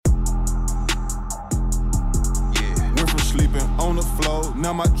on the floor.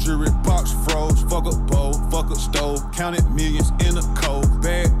 Now my jewelry box froze. Fuck a bowl, fuck a stove. Counted millions in a cold.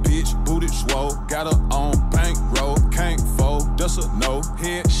 Bad bitch, booted swole. Got her on bankroll. Can't fold, that's a no.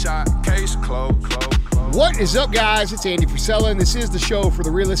 Headshot, case closed. What is up, guys? It's Andy Frisella, and this is the show for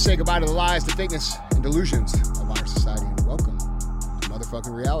the realists. Say goodbye to the lies, the fakeness, and delusions of our society. And welcome to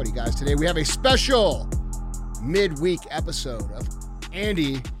motherfucking reality, guys. Today we have a special midweek episode of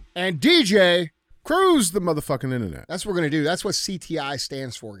Andy and DJ Cruise the motherfucking internet. That's what we're going to do. That's what CTI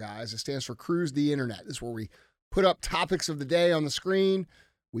stands for, guys. It stands for Cruise the Internet. This is where we put up topics of the day on the screen.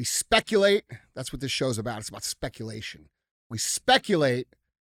 We speculate. That's what this show's about. It's about speculation. We speculate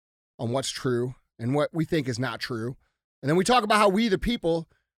on what's true and what we think is not true. And then we talk about how we, the people,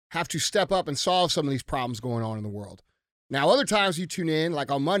 have to step up and solve some of these problems going on in the world. Now, other times you tune in,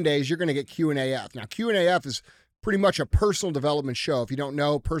 like on Mondays, you're going to get Q&AF. Now, Q&AF is pretty much a personal development show. If you don't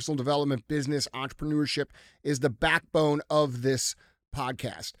know, personal development, business, entrepreneurship is the backbone of this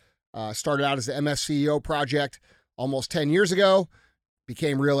podcast. Started out as the MSCEO project almost 10 years ago,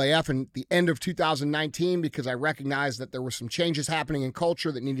 became Real AF in the end of 2019 because I recognized that there were some changes happening in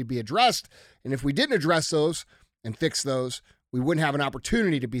culture that needed to be addressed. And if we didn't address those and fix those, we wouldn't have an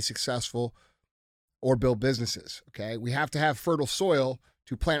opportunity to be successful or build businesses, okay? We have to have fertile soil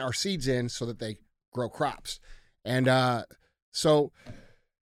to plant our seeds in so that they grow crops. And so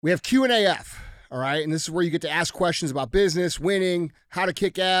we have Q&AF, all right? And this is where you get to ask questions about business, winning, how to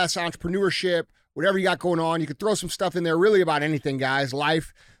kick ass, entrepreneurship, whatever you got going on. You could throw some stuff in there really about anything, guys,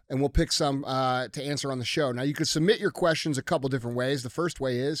 life, and we'll pick some to answer on the show. Now, you can submit your questions a couple different ways. The first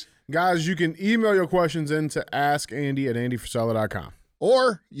way is, guys, you can email your questions in to askandy@andyfrisella.com.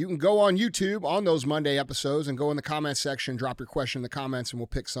 Or you can go on YouTube on those Monday episodes and go in the comments section, drop your question in the comments, and we'll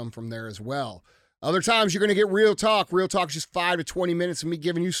pick some from there as well. Other times, you're going to get Real Talk. Real Talk is just 5 to 20 minutes of me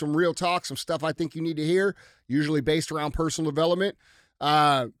giving you some real talk, some stuff I think you need to hear, usually based around personal development.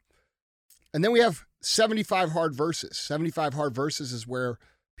 And then we have 75 Hard Verses. 75 Hard Verses is where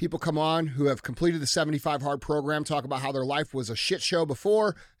people come on who have completed the 75 Hard program, talk about how their life was a shit show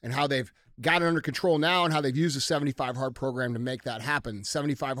before and how they've got it under control now and how they've used the 75 Hard program to make that happen.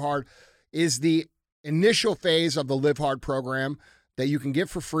 75 Hard is the initial phase of the Live Hard program that you can get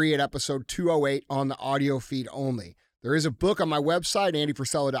for free at episode 208 on the audio feed only. There is a book on my website,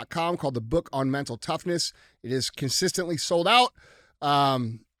 andyfrisella.com, called The Book on Mental Toughness. It is consistently sold out.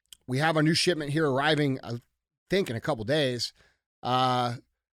 We have a new shipment here arriving, I think, in a couple days. So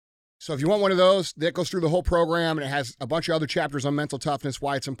if you want one of those, that goes through the whole program, and it has a bunch of other chapters on mental toughness,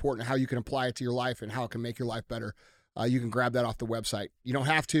 why it's important, how you can apply it to your life, and how it can make your life better. You can grab that off the website. You don't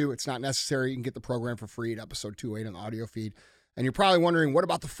have to. It's not necessary. You can get the program for free at episode 208 on the audio feed. And you're probably wondering, what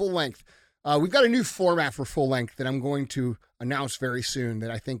about the full length? We've got a new format for full length that I'm going to announce very soon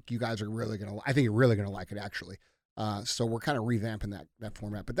that I think you guys are really going to, I think you're really going to like it, actually. So we're kind of revamping that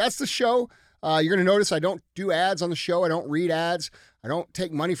format. But that's the show. You're going to notice I don't do ads on the show. I don't read ads. I don't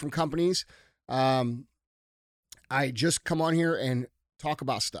take money from companies. I just come on here and talk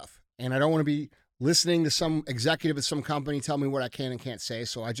about stuff. And I don't want to be listening to some executive at some company tell me what I can and can't say.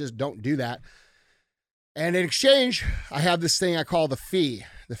 So I just don't do that. And in exchange, I have this thing I call the fee.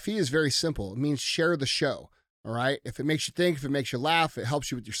 The fee is very simple. It means share the show. All right. If it makes you think, if it makes you laugh, if it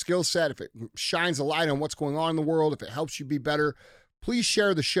helps you with your skill set, if it shines a light on what's going on in the world, if it helps you be better, please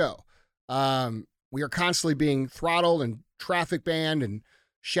share the show. We are constantly being throttled and traffic banned and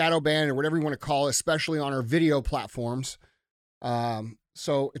shadow banned or whatever you want to call it, especially on our video platforms.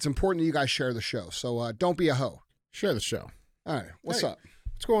 So it's important that you guys share the show. So don't be a hoe. Share the show. All right. What's up?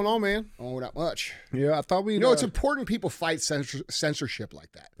 What's going on, man? Oh, not much. Yeah, I thought we... You know, it's important people fight censorship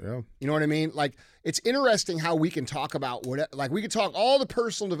like that. Yeah. You know what I mean? Like, it's interesting how we can talk about what... Like, we can talk all the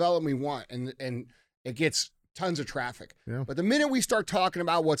personal development we want, and it gets tons of traffic. Yeah. But the minute we start talking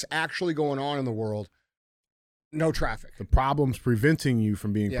about what's actually going on in the world, no traffic. The problem's preventing you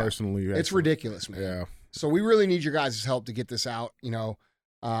from being personally... Excellent. It's ridiculous, man. Yeah. So we really need your guys' help to get this out, do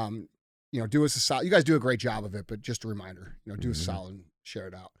us a solid... You guys do a great job of it, but just a reminder, do a solid... Share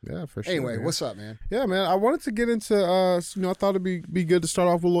it out. Yeah, for sure. Anyway, man. What's up, man? Yeah, man. I wanted to get into, I thought it'd be good to start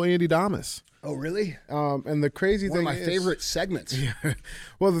off with a little Andy Damas. Oh, really? And the crazy thing is... One of my favorite segments. Yeah.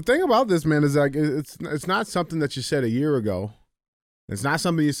 Well, the thing about this, man, is like it's not something that you said a year ago. It's not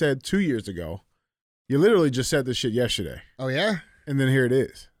something you said 2 years ago. You literally just said this shit yesterday. Oh, yeah? And then here it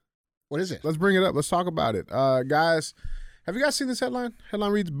is. What is it? Let's bring it up. Let's talk about it. Guys, have you guys seen this headline?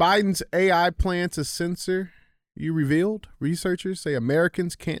 Headline reads, Biden's AI plan to censor... You revealed. Researchers say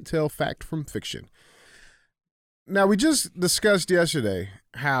Americans can't tell fact from fiction. Now, we just discussed yesterday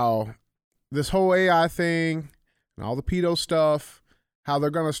how this whole AI thing and all the pedo stuff how they're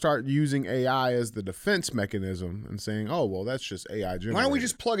going to start using AI as the defense mechanism and saying, oh, well, that's just AI generated. Why don't we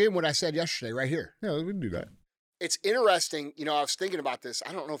just plug in what I said yesterday right here? Yeah, we can do that. It's interesting. You know, I was thinking about this.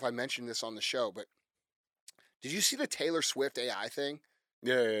 I don't know if I mentioned this on the show, but did you see the Taylor Swift AI thing?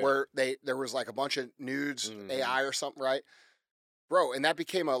 Yeah. Where there was like a bunch of nudes AI or something, right? Bro, and that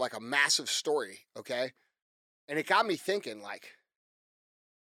became a massive story, okay? And it got me thinking, like,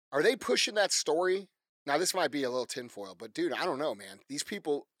 are they pushing that story? Now, this might be a little tinfoil, but dude, I don't know, man. These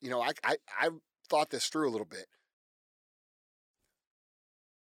people, you know, I thought this through a little bit.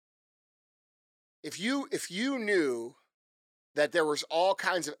 If you knew that there was all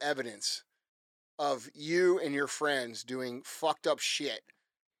kinds of evidence of you and your friends doing fucked up shit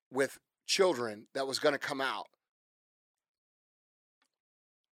with children that was going to come out,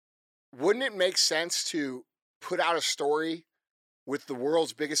 wouldn't it make sense to put out a story with the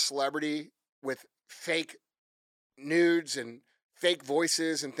world's biggest celebrity with fake nudes and fake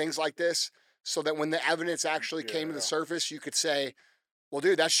voices and things like this, so that when the evidence actually came to the surface, you could say, well,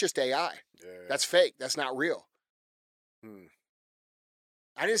 dude, that's just AI. That's fake. That's not real.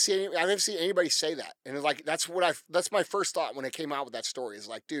 I didn't see anybody say that. And it's like, that's my first thought when it came out with that story, is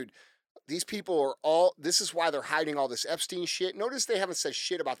like, dude, these people this is why they're hiding all this Epstein shit. Notice they haven't said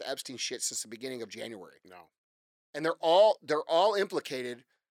shit about the Epstein shit since the beginning of January. No. And they're all implicated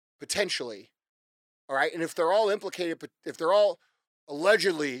potentially. All right. And if they're all implicated, if they're all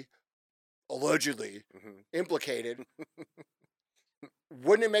allegedly implicated,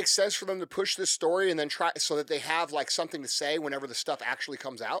 wouldn't it make sense for them to push this story and then try so that they have like something to say whenever the stuff actually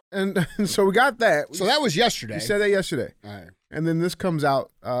comes out? And so we got that. So that was yesterday. You said that yesterday. All right. And then this comes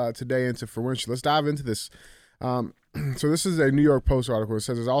out today into fruition. Let's dive into this. So this is a New York Post article. It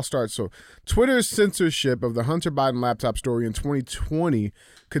says it all starts. So Twitter's censorship of the Hunter Biden laptop story in 2020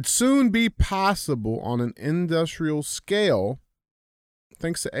 could soon be possible on an industrial scale,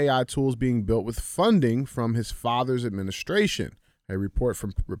 thanks to AI tools being built with funding from his father's administration. A report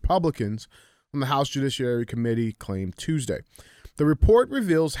from Republicans on the House Judiciary Committee claimed Tuesday. The report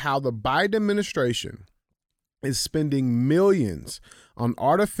reveals how the Biden administration is spending millions on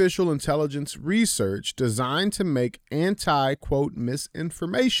artificial intelligence research designed to make anti-quote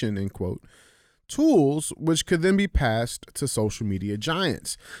misinformation, end quote, tools which could then be passed to social media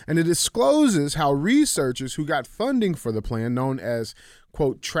giants. And it discloses how researchers who got funding for the plan, known as,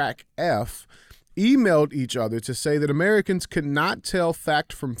 quote, Track F, emailed each other to say that Americans could not tell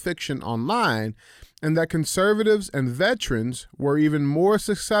fact from fiction online and that conservatives and veterans were even more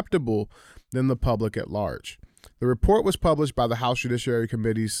susceptible than the public at large. The report was published by the House Judiciary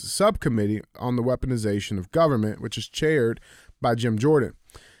Committee's subcommittee on the weaponization of government, which is chaired by Jim Jordan.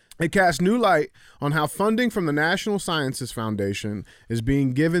 It casts new light on how funding from the National Sciences Foundation is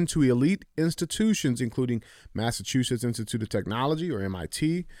being given to elite institutions, including Massachusetts Institute of Technology, or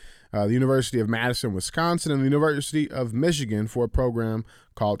MIT, the University of Madison, Wisconsin, and the University of Michigan for a program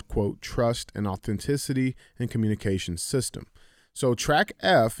called, quote, Trust and Authenticity in Communication System. So Track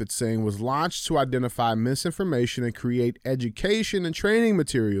F, it's saying, was launched to identify misinformation and create education and training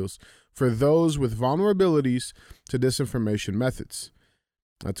materials for those with vulnerabilities to disinformation methods.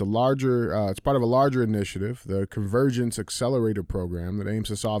 That's it's part of a larger initiative, the Convergence Accelerator Program, that aims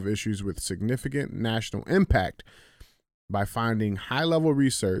to solve issues with significant national impact by finding high-level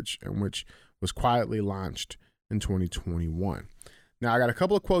research, and which was quietly launched in 2021. Now, I got a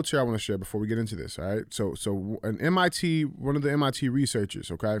couple of quotes here I want to share before we get into this, all right? So one of the MIT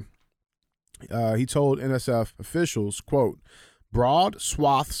researchers, okay, he told NSF officials, quote, broad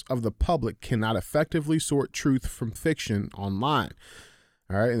swaths of the public cannot effectively sort truth from fiction online.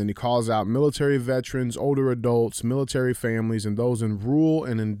 All right, and then he calls out military veterans, older adults, military families, and those in rural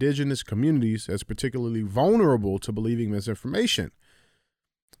and indigenous communities as particularly vulnerable to believing misinformation.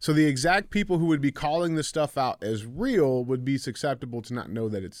 So the exact people who would be calling this stuff out as real would be susceptible to not know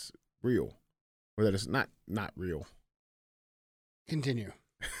that it's real, or that it's not real. Continue.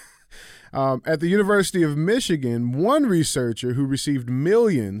 At the University of Michigan, one researcher who received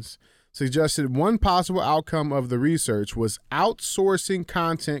millions suggested one possible outcome of the research was outsourcing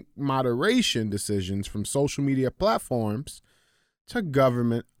content moderation decisions from social media platforms to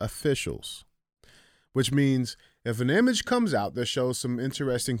government officials, which means if an image comes out that shows some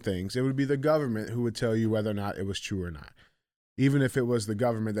interesting things, it would be the government who would tell you whether or not it was true or not, even if it was the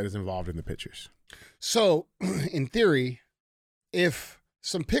government that is involved in the pictures. So, in theory, if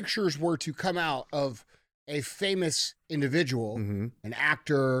some pictures were to come out of a famous individual, an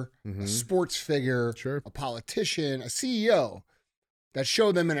actor, a sports figure, sure, a politician, a CEO, that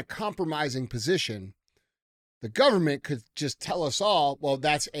show them in a compromising position, the government could just tell us all, well,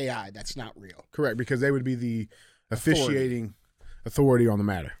 that's AI, that's not real. Correct, because they would be the officiating authority on the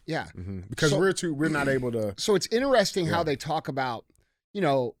matter. Yeah. Because we're not able to. So it's interesting how they talk about,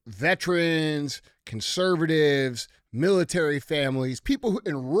 veterans, conservatives, military families, people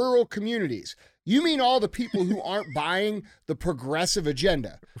in rural communities. You mean all the people who aren't buying the progressive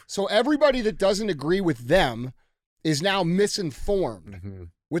agenda. So everybody that doesn't agree with them is now misinformed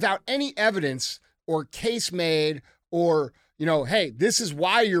without any evidence or case made or, hey, this is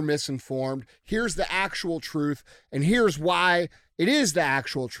why you're misinformed. Here's the actual truth. And here's why it is the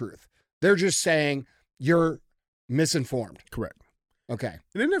actual truth. They're just saying you're misinformed. Correct. Okay.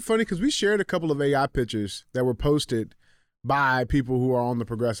 And isn't it funny? Because we shared a couple of AI pictures that were posted by people who are on the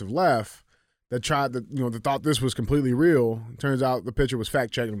progressive left that tried to, that thought this was completely real. It turns out the picture was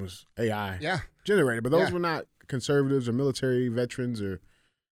fact-checked and was AI generated. But those were not conservatives or military veterans or...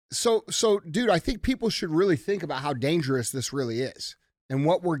 So, dude, I think people should really think about how dangerous this really is and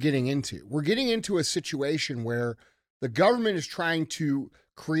what we're getting into. We're getting into a situation where the government is trying to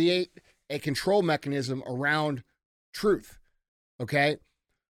create a control mechanism around truth, okay?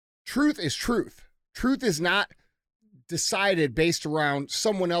 Truth is truth. Truth is not decided based around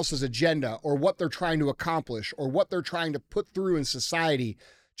someone else's agenda or what they're trying to accomplish or what they're trying to put through in society.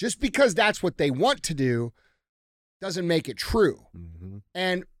 Just because that's what they want to do doesn't make it true.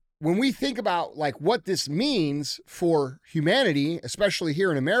 And when we think about what this means for humanity, especially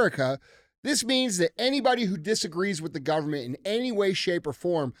here in America, this means that anybody who disagrees with the government in any way, shape, or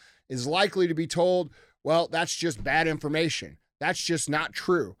form is likely to be told, well, that's just bad information. That's just not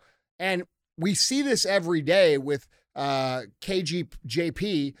true. And we see this every day with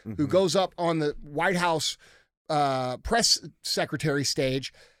KGJP, who goes up on the White House press secretary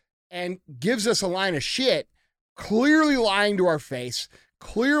stage and gives us a line of shit, clearly lying to our face,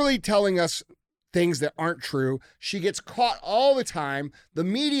 clearly telling us things that aren't true. She gets caught all the time. The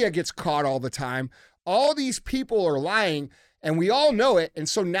media gets caught all the time. All these people are lying, and we all know it. And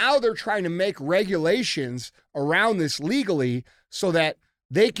so now they're trying to make regulations around this legally so that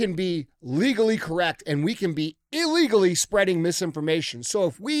they can be legally correct and we can be illegally spreading misinformation. So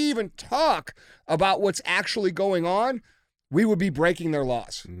if we even talk about what's actually going on, we would be breaking their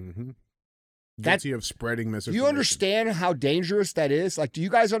laws. Guilty of spreading misinformation. Do you understand how dangerous that is? Do you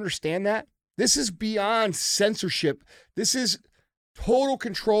guys understand that? This is beyond censorship. This is total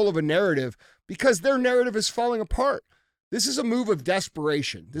control of a narrative because their narrative is falling apart. This is a move of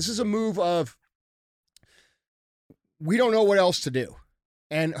desperation. This is a move of we don't know what else to do.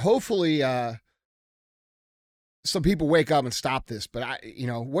 And hopefully some people wake up and stop this. But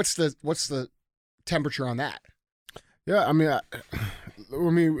what's the temperature on that? Yeah, I mean,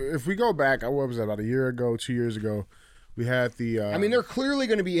 if we go back, what was that, about a year ago, 2 years ago, we had the... they're clearly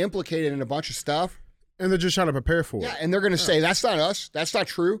going to be implicated in a bunch of stuff. And they're just trying to prepare for it. Yeah, and they're going to say, that's not us. That's not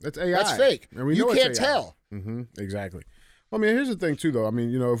true. That's AI. That's fake. And we you know can't it's AI. tell. Exactly. Well, here's the thing, too, though.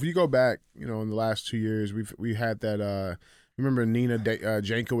 If you go back, in the last 2 years, we had that... remember Nina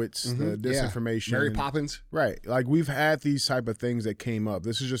Jankowicz, the disinformation. Mary Poppins. Right. We've had these type of things that came up.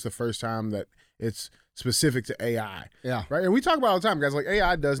 This is just the first time that it's specific to AI. Yeah. Right. And we talk about it all the time, guys,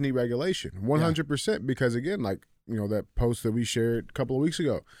 AI does need regulation 100% because, again, that post that we shared a couple of weeks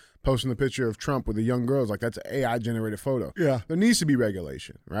ago, posting the picture of Trump with the young girls, that's an AI generated photo. Yeah. There needs to be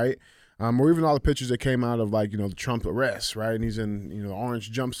regulation. Right. Or even all the pictures that came out of the Trump arrest. Right. And he's in, the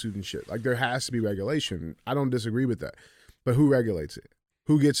orange jumpsuit and shit. There has to be regulation. I don't disagree with that. But who regulates it?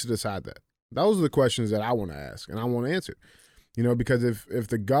 Who gets to decide that? Those are the questions that I want to ask and I want to answer. Because if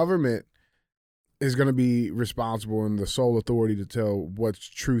the government is going to be responsible and the sole authority to tell what's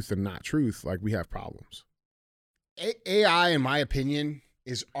truth and not truth, we have problems. AI, in my opinion,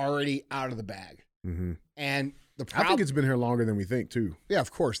 is already out of the bag. And I think it's been here longer than we think, too. Yeah, of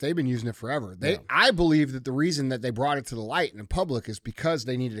course. They've been using it forever. I believe that the reason that they brought it to the light and in public is because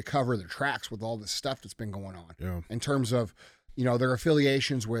they needed to cover their tracks with all this stuff that's been going on. Yeah. In terms of, their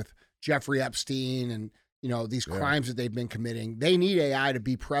affiliations with Jeffrey Epstein and, these crimes that they've been committing. They need AI to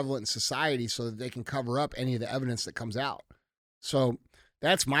be prevalent in society so that they can cover up any of the evidence that comes out. So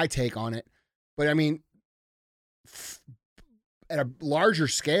that's my take on it. But at a larger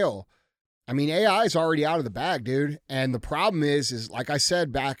scale, AI is already out of the bag, dude. And the problem is like I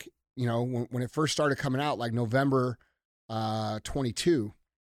said back, when it first started coming out, November 22,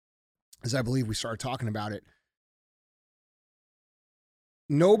 as I believe we started talking about it,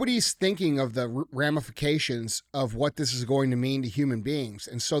 nobody's thinking of the ramifications of what this is going to mean to human beings.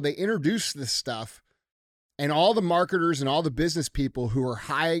 And so they introduce this stuff, and all the marketers and all the business people who are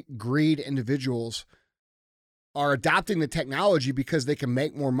high greed individuals are adopting the technology because they can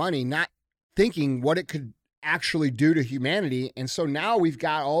make more money, not thinking what it could actually do to humanity. And so now we've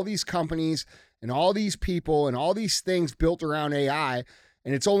got all these companies and all these people and all these things built around AI,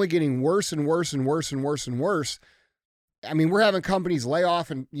 and it's only getting worse and worse and worse and worse and worse. I mean, we're having companies lay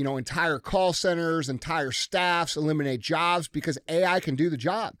off and, entire call centers, entire staffs, eliminate jobs because AI can do the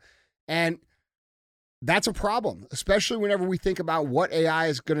job. And that's a problem, especially whenever we think about what AI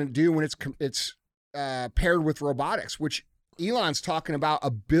is going to do when it's paired with robotics, which Elon's talking about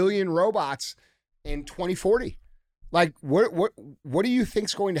 1 billion robots in 2040. Like, what do you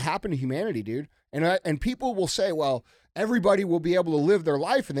think's going to happen to humanity, dude? And people will say, well, everybody will be able to live their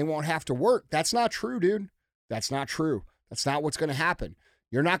life and they won't have to work. That's not true, dude. That's not true. That's not what's going to happen.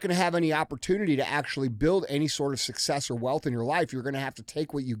 You're not going to have any opportunity to actually build any sort of success or wealth in your life. You're going to have to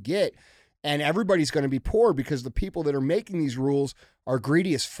take what you get. And everybody's going to be poor because the people that are making these rules are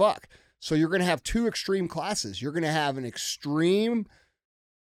greedy as fuck. So you're going to have two extreme classes. You're going to have an extreme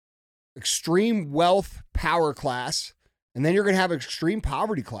wealth power class, and then you're going to have an extreme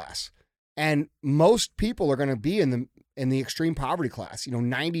poverty class. And most people are going to be in the extreme poverty class,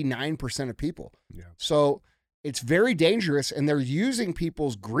 99% of people. Yeah. So it's very dangerous, and they're using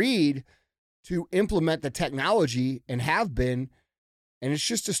people's greed to implement the technology and have been. And it's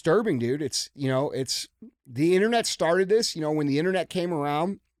just disturbing, dude. It's the internet started this. When the internet came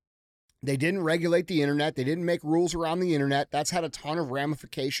around, they didn't regulate the internet. They didn't make rules around the internet. That's had a ton of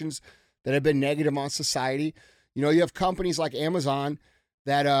ramifications that have been negative on society. You have companies like Amazon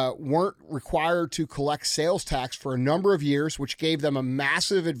that weren't required to collect sales tax for a number of years, which gave them a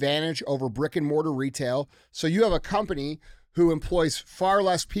massive advantage over brick and mortar retail. So you have a company who employs far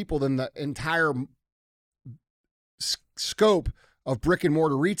less people than the entire scope of brick and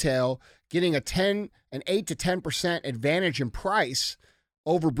mortar retail, getting an 8 to 10% advantage in price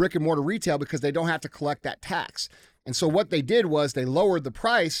over brick and mortar retail because they don't have to collect that tax. And so what they did was they lowered the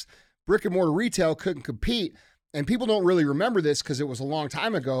price. Brick and mortar retail couldn't compete. And people don't really remember this because it was a long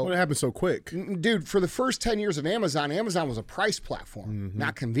time ago. Well, it happened so quick. Dude, for the first 10 years of Amazon was a price platform,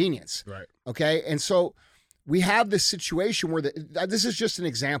 not convenience. Right. Okay. And so we have this situation where this is just an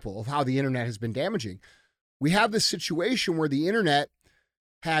example of how the internet has been damaging. We have this situation where the internet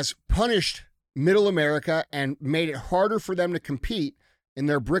has punished middle America and made it harder for them to compete in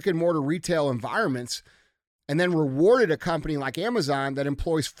their brick and mortar retail environments, and then rewarded a company like Amazon that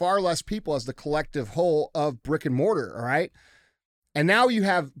employs far less people as the collective whole of brick and mortar. All right. And now you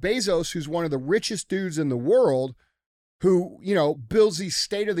have Bezos, who's one of the richest dudes in the world, who, builds these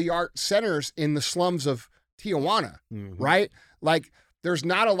state-of-the-art centers in the slums of Tijuana, right? Like, there's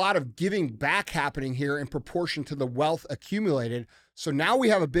not a lot of giving back happening here in proportion to the wealth accumulated. So now we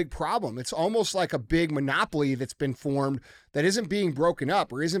have a big problem. It's almost like a big monopoly that's been formed that isn't being broken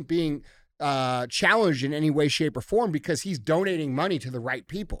up or isn't being challenged in any way, shape, or form because he's donating money to the right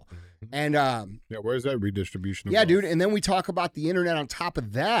people. And where's that redistribution of yeah, wealth? dude. And then we talk about the internet on top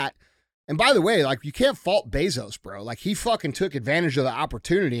of that. And by the way, like, you can't fault Bezos, bro. Like, he fucking took advantage of the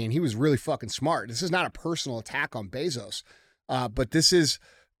opportunity and he was really fucking smart. This is not a personal attack on Bezos. But this is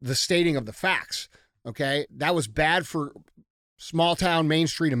the stating of the facts, okay? That was bad for small town Main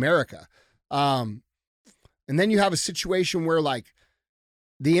Street America. And then you have a situation where, like,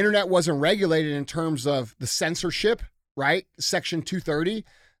 the internet wasn't regulated in terms of the censorship, right? Section 230.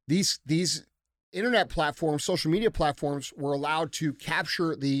 These internet platforms, social media platforms, were allowed to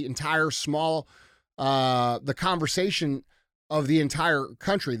capture the entire the conversation of the entire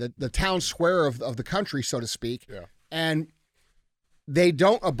country, the town square of the country, so to speak. Yeah. And they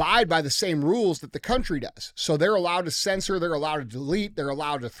don't abide by the same rules that the country does. So they're allowed to censor, they're allowed to delete, they're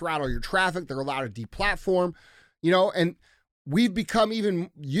allowed to throttle your traffic, they're allowed to deplatform, and we've become even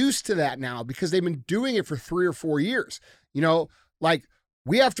used to that now because they've been doing it for 3 or 4 years. Like,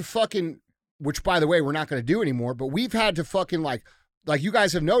 we have to fucking, which by the way, we're not going to do anymore, but we've had to fucking like you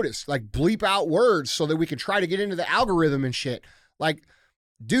guys have noticed, like, bleep out words so that we can try to get into the algorithm and shit. Like,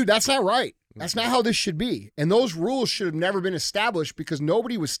 dude, that's not right. That's not how this should be. And those rules should have never been established because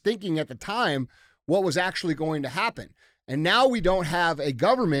nobody was thinking at the time what was actually going to happen. And now we don't have a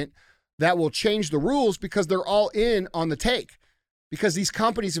government that will change the rules because they're all in on the take. Because these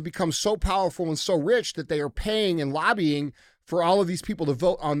companies have become so powerful and so rich that they are paying and lobbying for all of these people to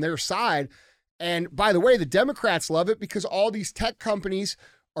vote on their side. And by the way, the Democrats love it because all these tech companies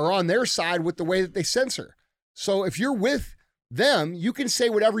are on their side with the way that they censor. So if you're with them, you can say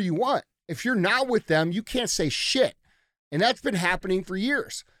whatever you want. If you're not with them, you can't say shit. And that's been happening for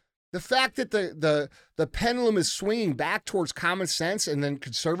years. The fact that the pendulum is swinging back towards common sense and then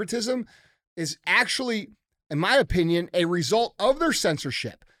conservatism is actually, in my opinion, a result of their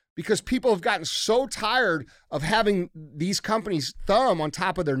censorship because people have gotten so tired of having these companies' thumb on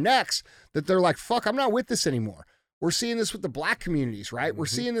top of their necks that they're like, fuck, I'm not with this anymore. We're seeing this with the black communities, right? We're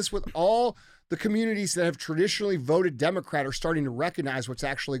seeing this with all the communities that have traditionally voted Democrat are starting to recognize what's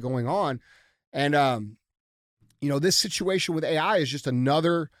actually going on. And, this situation with AI is just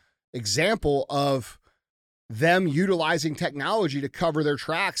another example of them utilizing technology to cover their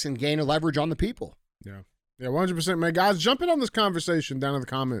tracks and gain a leverage on the people. Yeah, 100%, man. Guys, jump in on this conversation down in the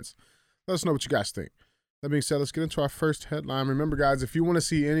comments. Let us know what you guys think. That being said, let's get into our first headline. Remember, guys, if you want to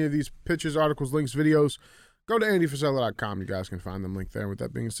see any of these pictures, articles, links, videos, go to andyfrisella.com. You guys can find them linked there. With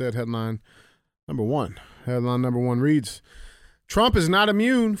that being said, headline number one. Headline number one reads, Trump is not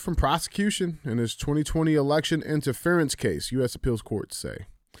immune from prosecution in his 2020 election interference case, U.S. appeals courts say.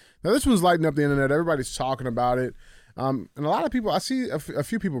 Now, this one's lighting up the internet. Everybody's talking about it. And a lot of people, I see a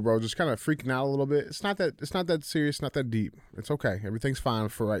few people, bro, just kind of freaking out a little bit. It's not that serious, not that deep. It's okay. Everything's fine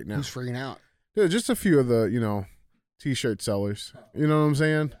for right now. Who's freaking out? Dude, just a few of the, T-shirt sellers. You know what I'm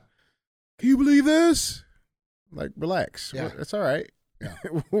saying? Can you believe this? Like, relax. Yeah. It's all right. Yeah.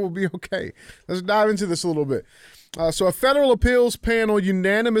 We'll be okay. Let's dive into this a little bit. So a federal appeals panel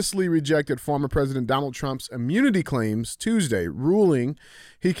unanimously rejected former President Donald Trump's immunity claims Tuesday, ruling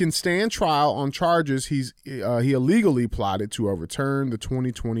he can stand trial on charges he illegally plotted to overturn the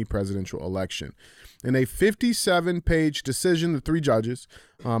 2020 presidential election. In a 57-page decision, the three judges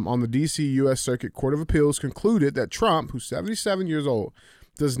on the D.C. U.S. Circuit Court of Appeals concluded that Trump, who's 77 years old,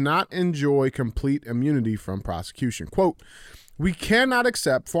 does not enjoy complete immunity from prosecution. Quote, we cannot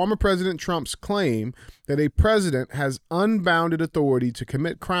accept former President Trump's claim that a president has unbounded authority to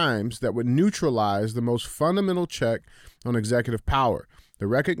commit crimes that would neutralize the most fundamental check on executive power, the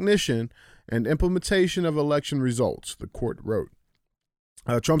recognition and implementation of election results, the court wrote.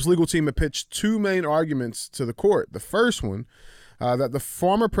 Trump's legal team had pitched two main arguments to the court. The first one, that the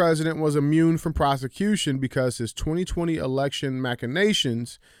former president was immune from prosecution because his 2020 election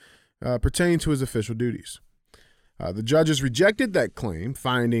machinations pertain to his official duties. The judges rejected that claim,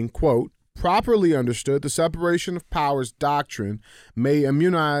 finding, quote, properly understood, the separation of powers doctrine may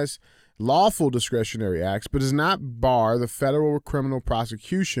immunize lawful discretionary acts, but does not bar the federal criminal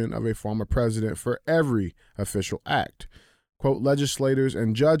prosecution of a former president for every official act. Quote, legislators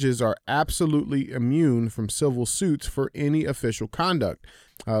and judges are absolutely immune from civil suits for any official conduct.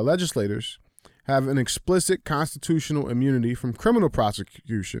 Legislators have an explicit constitutional immunity from criminal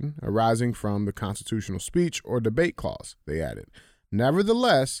prosecution arising from the constitutional speech or debate clause, they added.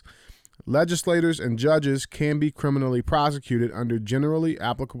 Nevertheless, legislators and judges can be criminally prosecuted under generally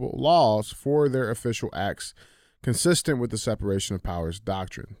applicable laws for their official acts consistent with the separation of powers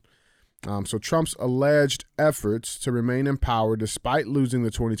doctrine. So Trump's alleged efforts to remain in power despite losing the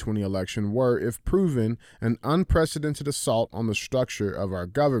 2020 election were, if proven, an unprecedented assault on the structure of our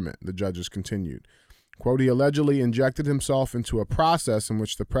government, the judges continued. Quote, he allegedly injected himself into a process in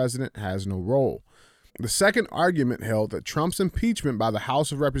which the president has no role. The second argument held that Trump's impeachment by the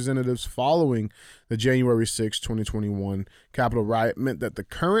House of Representatives following the January 6, 2021 Capitol riot meant that the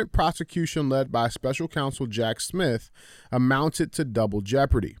current prosecution led by special counsel Jack Smith amounted to double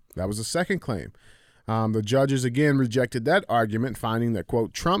jeopardy. That was the second claim. The judges again rejected that argument, finding that,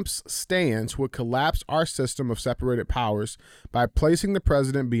 quote, Trump's stance would collapse our system of separated powers by placing the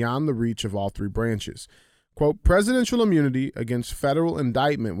president beyond the reach of all three branches. Quote, presidential immunity against federal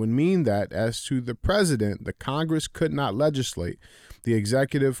indictment would mean that, as to the president, the Congress could not legislate, the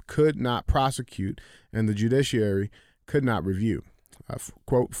executive could not prosecute, and the judiciary could not review.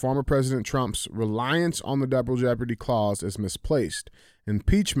 Quote, former President Trump's reliance on the double jeopardy clause is misplaced.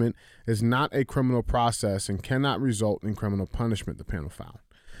 Impeachment is not a criminal process and cannot result in criminal punishment, the panel found.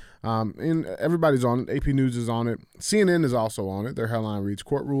 And everybody's on it. AP News is on it. CNN is also on it. Their headline reads,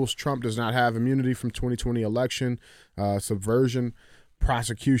 Court rules Trump does not have immunity from 2020 election, subversion,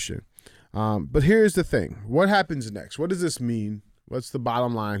 prosecution. But here's the thing. What happens next? What does this mean? What's the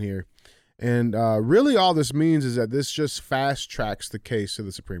bottom line here? And really all this means is that this just fast tracks the case to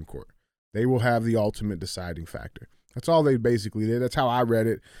the Supreme Court. They will have the ultimate deciding factor. That's all they basically did. That's how I read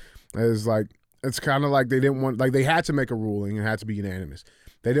it. It's kind of like they didn't want, like they had to make a ruling. It had to be unanimous.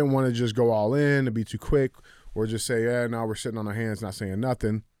 They didn't want to just go all in and be too quick or just say, yeah, no, we're sitting on our hands, not saying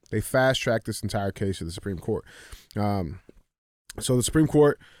nothing. They fast-tracked this entire case to the Supreme Court. So the Supreme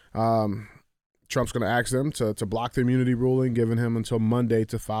Court, Trump's going to ask them to block the immunity ruling, giving him until Monday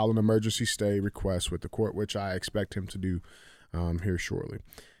to file an emergency stay request with the court, which I expect him to do here shortly.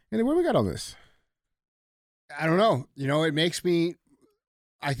 And what do we got on this? I don't know. It makes me,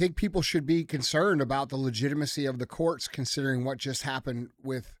 I think people should be concerned about the legitimacy of the courts, considering what just happened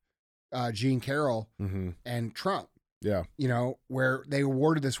with Jean Carroll and Trump. Yeah. Where they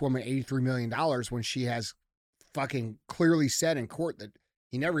awarded this woman $83 million when she has fucking clearly said in court that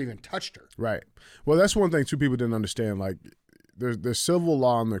he never even touched her. Right. Well, that's one thing two people didn't understand. Like, there's civil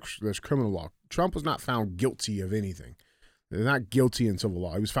law and there's criminal law. Trump was not found guilty of anything. They're not guilty in civil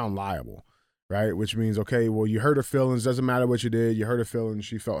law. He was found liable, right? Which means, okay, well, you hurt her feelings. Doesn't matter what you did. You hurt her feelings.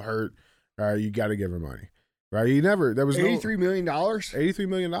 She felt hurt. All right, you got to give her money, right? There was $83 million? $83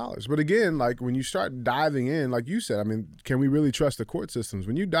 million. But again, like when you start diving in, like you said, I mean, can we really trust the court systems?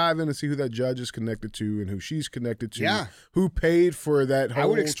 When you dive in and see who that judge is connected to and who she's connected to, who paid for that whole trial. I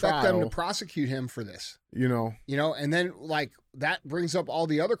would expect them to prosecute him for this. You know, and then like that brings up all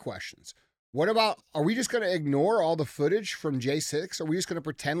the other questions. What about, are we just going to ignore all the footage from J6? Are we just going to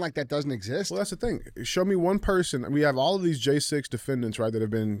pretend like that doesn't exist? Well, that's the thing. Show me one person. We have all of these J6 defendants, right, that have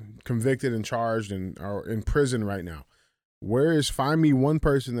been convicted and charged and are in prison right now. Find me one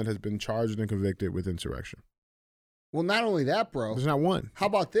person that has been charged and convicted with insurrection. Well, not only that, bro. There's not one. How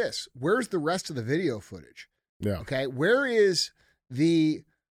about this? Where's the rest of the video footage? Yeah. Okay. Why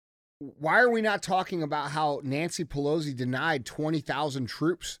are we not talking about how Nancy Pelosi denied 20,000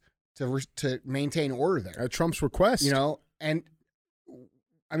 troops to maintain order there? At Trump's request. And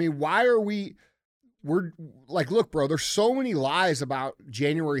I mean, why are we're like, look, bro, there's so many lies about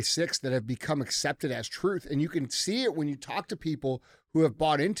January 6th that have become accepted as truth. And you can see it when you talk to people who have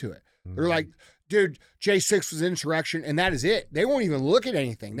bought into it. Mm-hmm. They're like, dude, J6 was insurrection and that is it. They won't even look at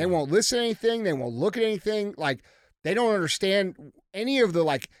anything. They won't listen to anything. They won't look at anything. Like, they don't understand any of the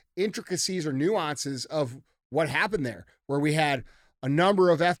like intricacies or nuances of what happened there, where we had a number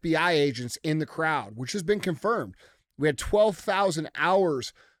of FBI agents in the crowd, which has been confirmed. We had 12,000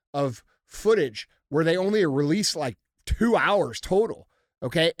 hours of footage where they only released like 2 hours total.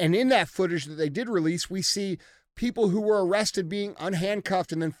 Okay. And in that footage that they did release, we see people who were arrested being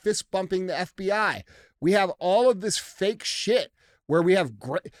unhandcuffed and then fist bumping the FBI. We have all of this fake shit where we have,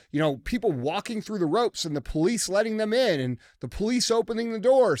 people walking through the ropes and the police letting them in and the police opening the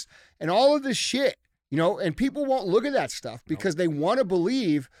doors and all of this shit. And people won't look at that stuff because they want to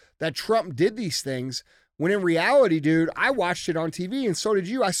believe that Trump did these things, when in reality, dude, I watched it on TV and so did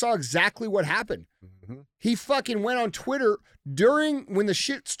you. I saw exactly what happened. Mm-hmm. He fucking went on Twitter when the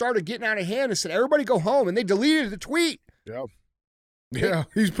shit started getting out of hand and said, everybody go home, and they deleted the tweet. Yeah. Yeah.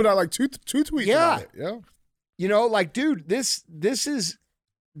 He's put out like two tweets about it. Yeah. Dude, this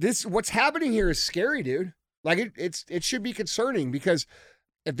what's happening here is scary, dude. Like it should be concerning, because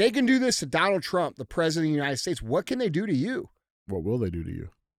if they can do this to Donald Trump, the president of the United States, what can they do to you? What will they do to you?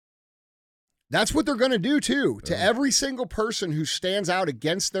 That's what they're going to do, too, to every single person who stands out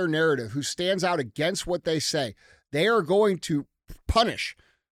against their narrative, who stands out against what they say. They are going to punish.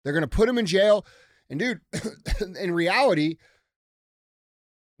 They're going to put them in jail. And, dude, in reality,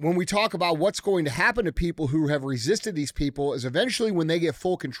 when we talk about what's going to happen to people who have resisted these people, is eventually when they get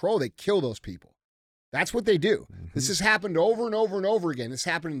full control, they kill those people. That's what they do. Mm-hmm. This has happened over and over and over again. This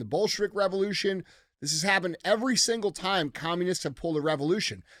happened in the Bolshevik Revolution. This has happened every single time communists have pulled a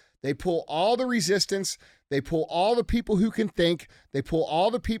revolution. They pull all the resistance. They pull all the people who can think. They pull all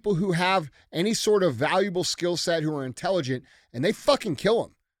the people who have any sort of valuable skill set, who are intelligent, and they fucking kill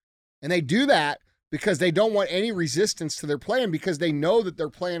them. And they do that because they don't want any resistance to their plan, because they know that their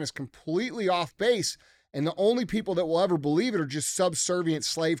plan is completely off base, and the only people that will ever believe it are just subservient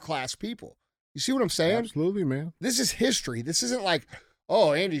slave class people. You see what I'm saying? Absolutely, man. This is history. This isn't like,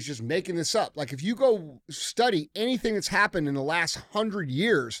 oh, Andy's just making this up. Like, if you go study anything that's happened in the last 100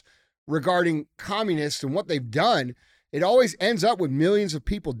 years regarding communists and what they've done, it always ends up with millions of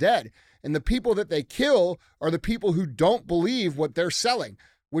people dead. And the people that they kill are the people who don't believe what they're selling,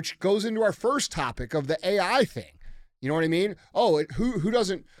 which goes into our first topic of the AI thing. You know what I mean? Oh,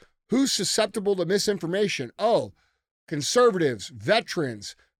 who's susceptible to misinformation? Oh, conservatives,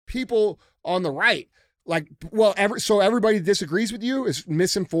 veterans, people on the right. Like, well, so everybody disagrees with you is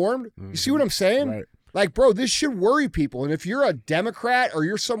misinformed. Mm-hmm. You see what I'm saying? Right. Like, bro, this should worry people. And if you're a Democrat or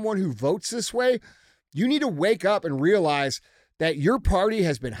you're someone who votes this way, you need to wake up and realize that your party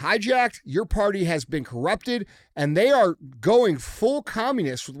has been hijacked, your party has been corrupted, and they are going full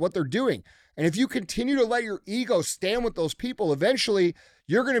communist with what they're doing. And if you continue to let your ego stand with those people, eventually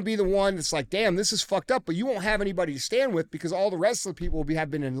you're going to be the one that's like, damn, this is fucked up, but you won't have anybody to stand with because all the rest of the people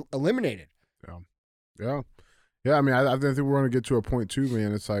have been eliminated. Yeah. I mean, I think we're going to get to a point too,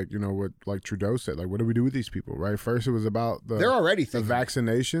 man. It's like, what like Trudeau said, like, what do we do with these people, right? First, it was about they're already the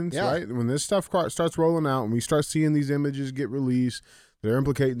vaccinations, right? When this stuff starts rolling out and we start seeing these images get released, they're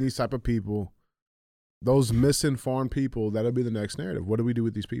implicating these type of people, those misinformed people, that'll be the next narrative. What do we do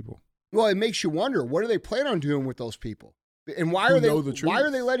with these people? Well, it makes you wonder, what do they plan on doing with those people? And why are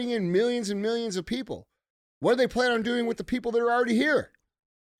they letting in millions and millions of people? What do they plan on doing with the people that are already here?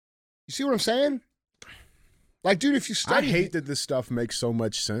 You see what I'm saying? Like, dude, if you study... I hate that this stuff makes so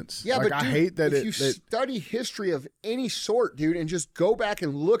much sense. Yeah, like, but dude, I hate that if you study history of any sort, dude, and just go back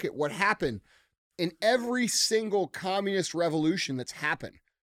and look at what happened in every single communist revolution that's happened,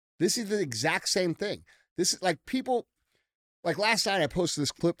 this is the exact same thing. This is like people... Like last night I posted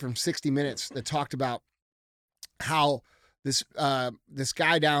this clip from 60 Minutes that talked about how this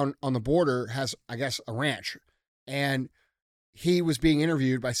guy down on the border has, I guess, a ranch. And he was being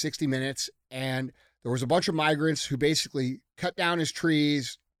interviewed by 60 Minutes, and there was a bunch of migrants who basically cut down his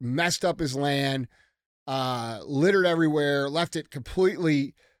trees, messed up his land, littered everywhere, left it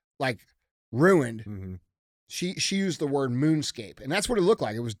completely like ruined. Mm-hmm. She used the word moonscape, and that's what it looked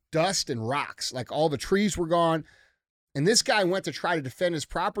like. It was dust and rocks. Like all the trees were gone. And this guy went to try to defend his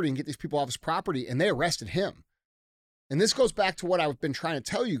property and get these people off his property, and they arrested him. And this goes back to what I've been trying to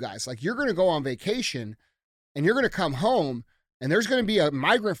tell you guys. Like, you're going to go on vacation, and you're going to come home, and there's going to be a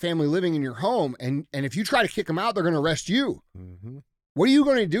migrant family living in your home, and if you try to kick them out, they're going to arrest you. Mm-hmm. What are you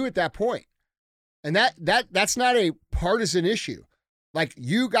going to do at that point? And that's not a partisan issue. Like,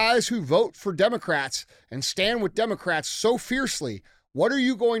 you guys who vote for Democrats and stand with Democrats so fiercely, what are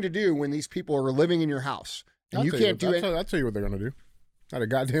you going to do when these people are living in your house? And you can't do it. I'll tell you what they're going to do. Not a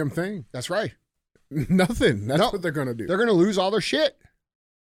goddamn thing. That's right. Nothing. That's what they're going to do. They're going to lose all their shit.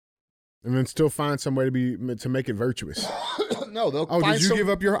 And then still find some way to make it virtuous. No, they'll find did you give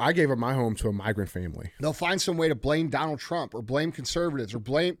up your... I gave up my home to a migrant family. They'll find some way to blame Donald Trump or blame conservatives or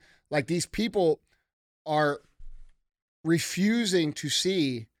blame... Like, these people are refusing to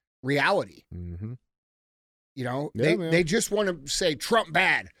see reality. Mm-hmm. You know? Yeah, they just want to say Trump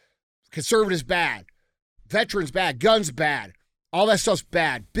bad, conservatives bad, veterans bad, guns bad, all that stuff's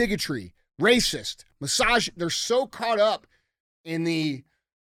bad, bigotry, racist, massage. They're so caught up in the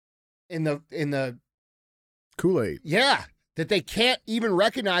Kool-Aid. Yeah, that they can't even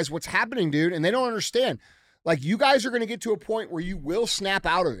recognize what's happening, dude, and they don't understand. Like, you guys are going to get to a point where you will snap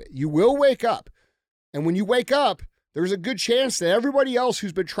out of it. You will wake up. And when you wake up, there's a good chance that everybody else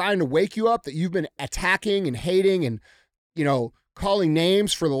who's been trying to wake you up, that you've been attacking and hating and, you know, calling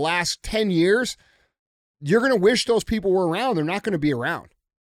names for the last 10 years, you're going to wish those people were around. They're not going to be around.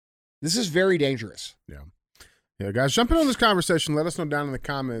 This is very dangerous. Yeah. Yeah, guys, jump in on this conversation. Let us know down in the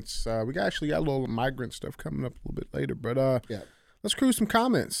comments. We actually got a little migrant stuff coming up a little bit later, but let's cruise some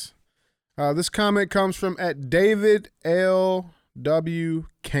comments. This comment comes from at David L.W.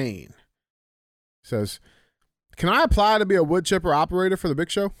 Kane. Says, can I apply to be a wood chipper operator for the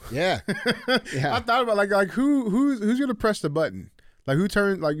Big Show? Yeah. I thought about like who's going to press the button? Like who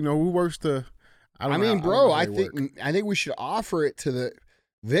turns, like, you know, who works the... I think we should offer it to the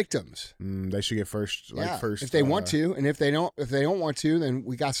victims. They should get first, first. If they want to, and if they don't want to, then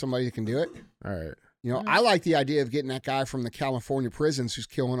we got somebody that can do it. All right. You know, I like the idea of getting that guy from the California prisons who's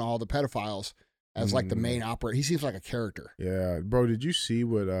killing all the pedophiles as like the main operator. He seems like a character. Yeah, bro. Did you see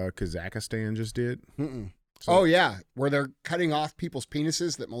what Kazakhstan just did? So, where they're cutting off people's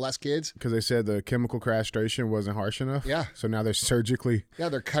penises that molest kids because they said the chemical castration wasn't harsh enough. Yeah. So now they're surgically. Yeah,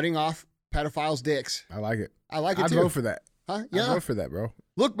 they're cutting off pedophiles' dicks. I like it. I'd too. Vote for that. Huh? Yeah. I'd vote for that, bro.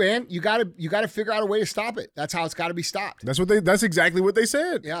 Look, man, you gotta figure out a way to stop it. That's how it's got to be stopped. That's exactly what they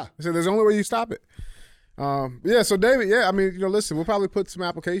said. Yeah. They said there's only way you stop it. So David, I mean, you know, listen, we'll probably put some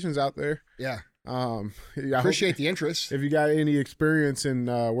applications out there. Yeah. Appreciate the interest. If you got any experience in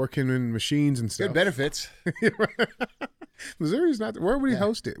working in machines and stuff. Good benefits. Missouri's not. Where would we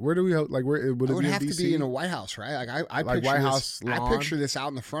host it? Where do we host? Like, where would it would be? Have to be in a White House, right? Like I like picture White this, House lawn? I picture this out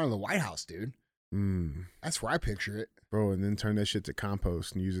in the front of the White House, dude. That's where I picture it, bro. And then turn that shit to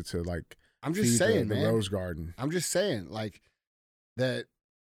compost and use it to like. I'm just saying, the man. Rose Garden. I'm just saying, like that.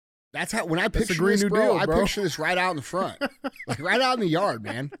 That's how when I picture Green this, New bro. Deal, I bro. picture this right out in the front, like right out in the yard,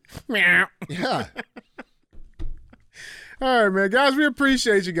 man. Yeah. All right, man. Guys, we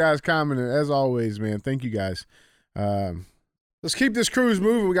appreciate you guys commenting. As always, man. Thank you guys. Let's keep this cruise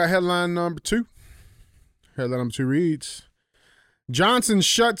moving. We got headline number 2. Headline number 2 reads, Johnson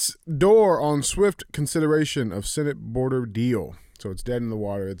shuts door on swift consideration of Senate border deal. So it's dead in the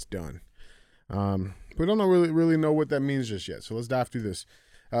water. It's done. We don't really know what that means just yet. So let's dive through this.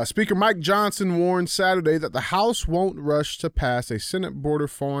 Speaker Mike Johnson warned Saturday that the House won't rush to pass a Senate border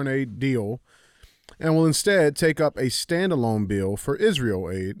foreign aid deal and will instead take up a standalone bill for Israel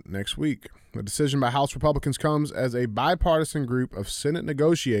aid next week. The decision by House Republicans comes as a bipartisan group of Senate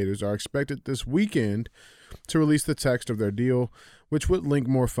negotiators are expected this weekend to release the text of their deal, which would link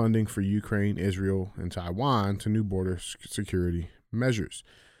more funding for Ukraine, Israel, and Taiwan to new border security measures.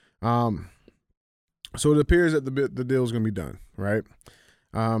 So it appears that the deal is going to be done, right?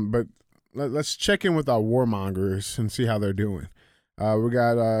 But let's check in with our warmongers and see how they're doing. We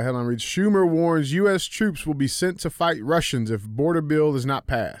got headline reads, Schumer warns U.S. troops will be sent to fight Russians if border bill is not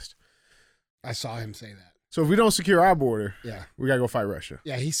passed. I saw him say that. So if we don't secure our border, yeah, we got to go fight Russia.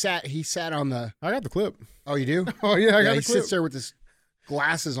 Yeah, he sat on the... I got the clip. Oh, you do? Oh, yeah, I got the clip. He sits there with his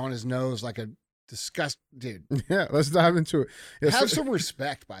glasses on his nose like a disgust... Dude. Yeah, let's dive into it. Yeah, Have some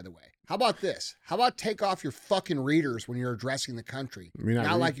respect, by the way. How about this? How about take off your fucking readers when you're addressing the country?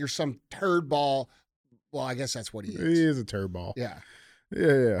 Not like you're some turd ball. Well, I guess that's what he is. He is a turd ball. Yeah.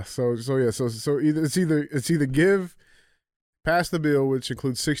 Yeah. So either give, pass the bill, which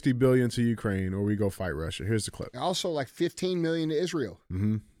includes $60 billion to Ukraine, or we go fight Russia. Here's the clip. Also, like $15 million to Israel.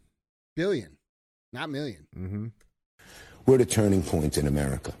 Mm-hmm. Billion, not million. Mm-hmm. We're at a turning point in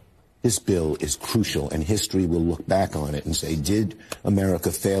America. This bill is crucial, and history will look back on it and say, did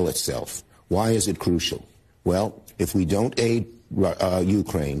America fail itself? Why is it crucial? Well, if we don't aid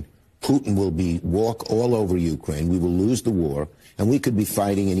Ukraine, Putin will walk all over Ukraine. We will lose the war, and we could be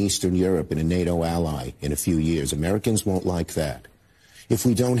fighting in Eastern Europe in a NATO ally in a few years. Americans won't like that. If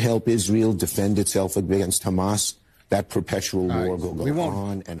we don't help Israel defend itself against Hamas, that perpetual war will go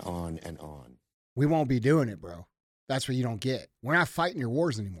on and on and on. We won't be doing it, bro. That's what you don't get. We're not fighting your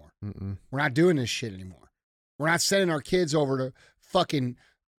wars anymore. Mm-mm. We're not doing this shit anymore. We're not sending our kids over to fucking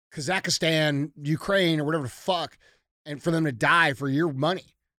Kazakhstan, Ukraine, or whatever the fuck, and for them to die for your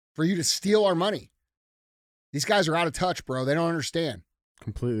money, for you to steal our money. These guys are out of touch, bro. They don't understand.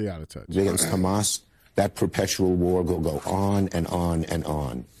 Completely out of touch. Against Hamas, that perpetual war will go on and on and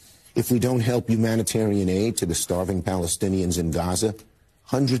on. If we don't help humanitarian aid to the starving Palestinians in Gaza,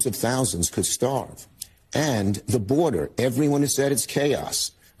 hundreds of thousands could starve. And the border, everyone has said it's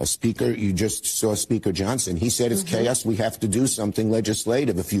chaos. A speaker, you just saw Speaker Johnson, he said it's chaos. We have to do something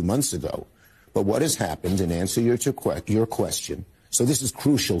legislative a few months ago. But what has happened, in answer to your question, so this is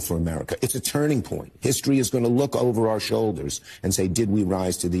crucial for America. It's a turning point. History is going to look over our shoulders and say, did we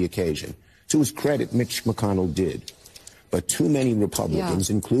rise to the occasion? To his credit, Mitch McConnell did. But too many Republicans,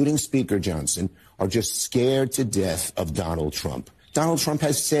 including Speaker Johnson, are just scared to death of Donald Trump. Donald Trump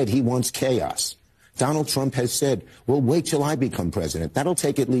has said he wants chaos. Donald Trump has said, well, wait till I become president. That'll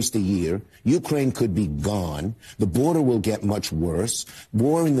take at least a year. Ukraine could be gone. The border will get much worse.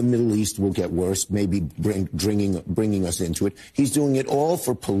 War in the Middle East will get worse, maybe bringing us into it. He's doing it all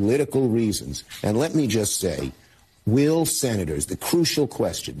for political reasons. And let me just say, will senators, the crucial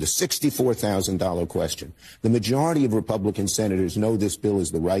question, the $64,000 question, the majority of Republican senators know this bill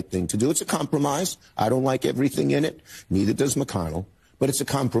is the right thing to do. It's a compromise. I don't like everything in it. Neither does McConnell. But it's a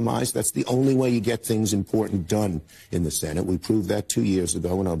compromise. That's the only way you get things important done in the Senate. We proved that 2 years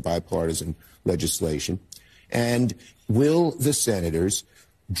ago in our bipartisan legislation. And will the senators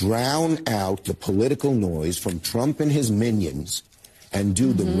drown out the political noise from Trump and his minions and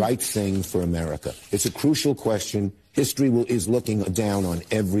do the right thing for America? It's a crucial question. History is looking down on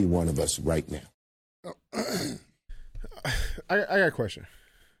every one of us right now. I got a question.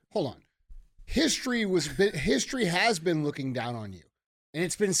 Hold on. History has been looking down on you. And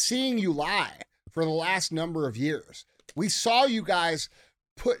it's been seeing you lie for the last number of years. We saw you guys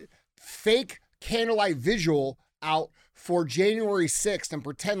put fake candlelight visual out for January 6th and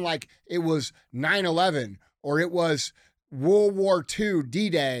pretend like it was 9/11 or it was World War II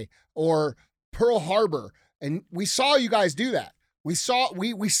D-Day or Pearl Harbor. And we saw you guys do that. We saw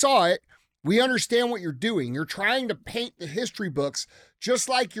it. We understand what you're doing. You're trying to paint the history books just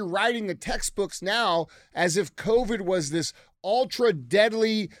like you're writing the textbooks now as if COVID was this ultra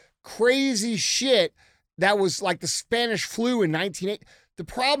deadly, crazy shit that was like the Spanish flu in 1980. The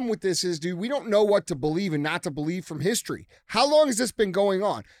problem with this is, dude, we don't know what to believe and not to believe from history. How long has this been going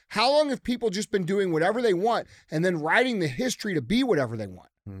on? How long have people just been doing whatever they want and then writing the history to be whatever they want?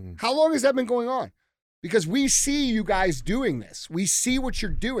 How long has that been going on? Because we see you guys doing this. We see what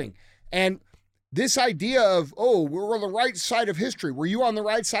you're doing. And this idea of, oh, we're on the right side of history. Were you on the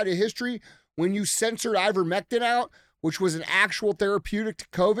right side of history when you censored ivermectin out, which was an actual therapeutic to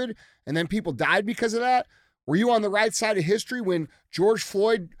COVID, and then people died because of that? Were you on the right side of history when George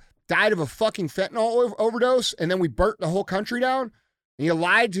Floyd died of a fucking fentanyl overdose, and then we burnt the whole country down, and you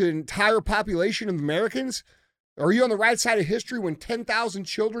lied to an entire population of Americans? Are you on the right side of history when 10,000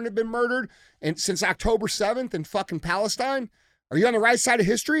 children have been murdered and since October 7th in fucking Palestine? Are you on the right side of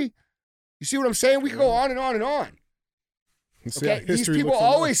history? You see what I'm saying? We can go on and on and on. Okay, these people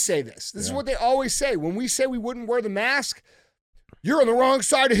always say this. This is what they always say. When we say we wouldn't wear the mask, you're on the wrong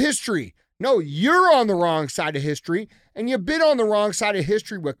side of history. No, you're on the wrong side of history, and you've been on the wrong side of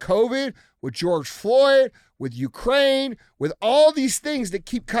history with COVID, with George Floyd, with Ukraine, with all these things that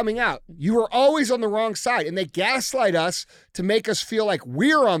keep coming out. You are always on the wrong side, and they gaslight us to make us feel like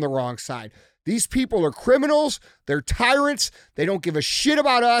we're on the wrong side. These people are criminals. They're tyrants. They don't give a shit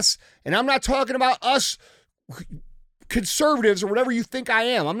about us. And I'm not talking about us conservatives or whatever you think I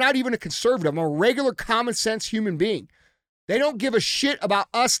am. I'm not even a conservative. I'm a regular common sense human being. They don't give a shit about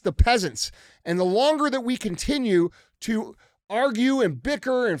us, the peasants. And the longer that we continue to argue and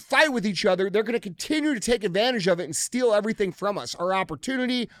bicker and fight with each other, they're going to continue to take advantage of it and steal everything from us. Our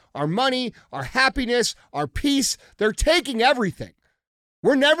opportunity, our money, our happiness, our peace. They're taking everything.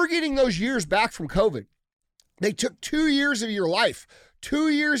 We're never getting those years back from COVID. They took 2 years of your life, 2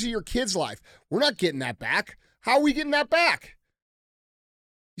 years of your kid's life. We're not getting that back. How are we getting that back?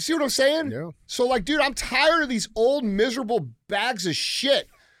 You see what I'm saying? Yeah. So, like, dude, I'm tired of these old, miserable bags of shit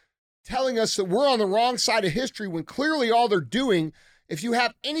telling us that we're on the wrong side of history when clearly all they're doing, if you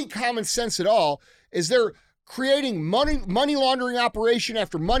have any common sense at all, is they're creating money laundering operation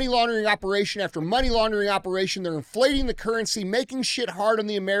after money laundering operation after money laundering operation. They're inflating the currency, making shit hard on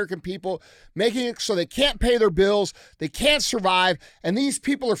the American people, making it so they can't pay their bills, they can't survive, and these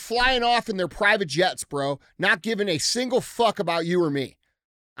people are flying off in their private jets, bro, not giving a single fuck about you or me.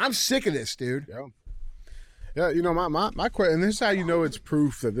 I'm sick of this, dude. Yeah. Yeah, you know, my question, and this is how you know it's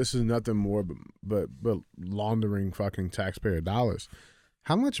proof that this is nothing more but laundering fucking taxpayer dollars.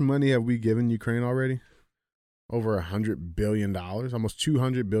 How much money have we given Ukraine already? Over $100 billion, almost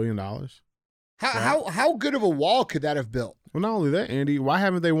 $200 billion. How good of a wall could that have built? Well, not only that, Andy, why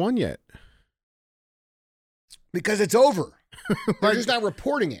haven't they won yet? Because it's over. They're just not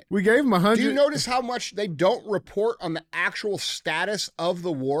reporting it. We gave them 100. Do you notice how much they don't report on the actual status of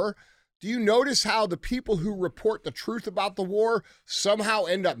the war? Do you notice how the people who report the truth about the war somehow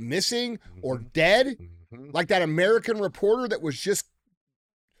end up missing or dead? Like that American reporter that was just,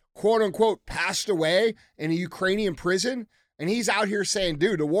 quote unquote, passed away in a Ukrainian prison. And he's out here saying,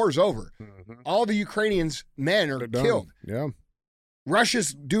 dude, the war's over. All the Ukrainians' men are killed. Yeah.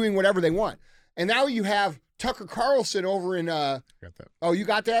 Russia's doing whatever they want. And now you have Tucker Carlson over in Got that. Oh, you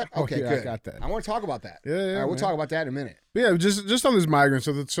got that? Okay, yeah, good. I got that. I want to talk about that. Yeah, All right, we'll talk about that in a minute. Yeah, just on this migrant.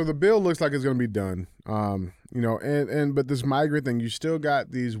 So the bill looks like it's going to be done. You know, but this migrant thing, you still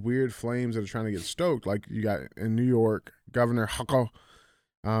got these weird flames that are trying to get stoked. Like you got in New York, Governor Hucko.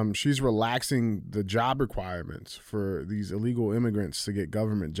 She's relaxing the job requirements for these illegal immigrants to get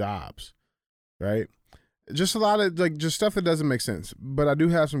government jobs, right? Just a lot of just stuff that doesn't make sense. But I do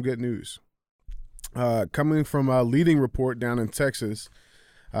have some good news. Coming from a leading report down in Texas,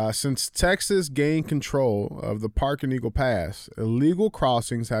 since Texas gained control of the Park and Eagle Pass, illegal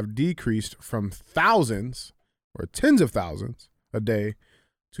crossings have decreased from thousands or tens of thousands a day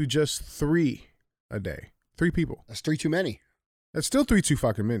to just 3 a day. 3 people. That's 3 too many. That's still 3 too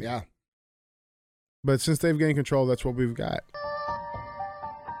fucking many. Yeah. But since they've gained control, that's what we've got.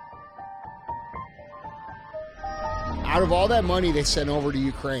 Out of all that money they sent over to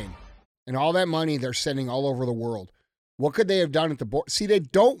Ukraine and all that money they're sending all over the world, what could they have done at the border? See, they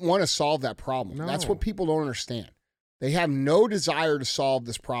don't want to solve that problem. No. That's what people don't understand. They have no desire to solve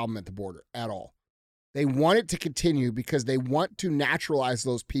this problem at the border at all. They want it to continue because they want to naturalize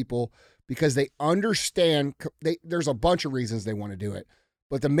those people because they understand. There's a bunch of reasons they want to do it.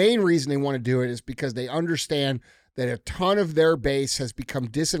 But the main reason they want to do it is because they understand that a ton of their base has become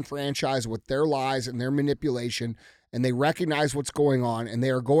disenfranchised with their lies and their manipulation, and they recognize what's going on, and they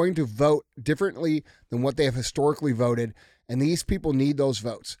are going to vote differently than what they have historically voted, and these people need those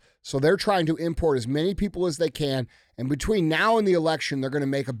votes. So they're trying to import as many people as they can, and between now and the election, they're going to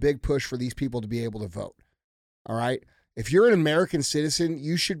make a big push for these people to be able to vote. All right? If you're an American citizen,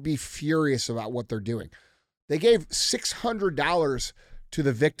 you should be furious about what they're doing. They gave $600 to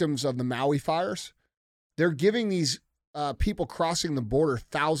the victims of the Maui fires. They're giving these people crossing the border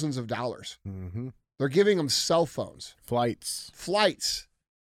thousands of dollars. Mm-hmm. They're giving them cell phones. Flights.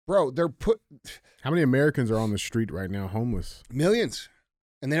 Bro, How many Americans are on the street right now homeless? Millions.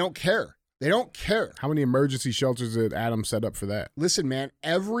 And they don't care. They don't care. How many emergency shelters did Adam set up for that? Listen, man,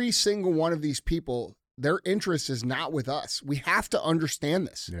 every single one of these people, their interest is not with us. We have to understand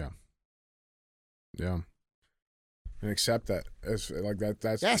this. Yeah. And accept that. That's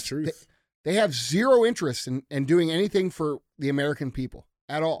the truth. They have zero interest in doing anything for the American people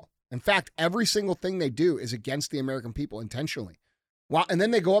at all. In fact, every single thing they do is against the American people intentionally. And then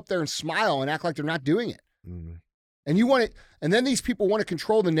they go up there and smile and act like they're not doing it. Mm-hmm. And then these people want to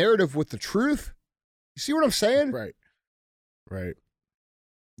control the narrative with the truth. You see what I'm saying? Right.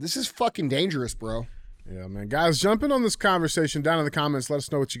 This is fucking dangerous, bro. Yeah, man. Guys, jump in on this conversation down in the comments. Let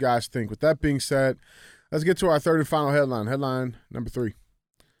us know what you guys think. With that being said, let's get to our third and final headline. Headline number 3.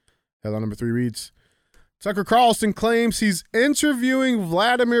 Headline number 3 reads, Tucker Carlson claims he's interviewing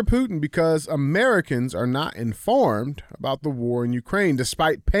Vladimir Putin because Americans are not informed about the war in Ukraine,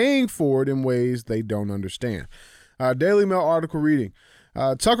 despite paying for it in ways they don't understand. Daily Mail article reading.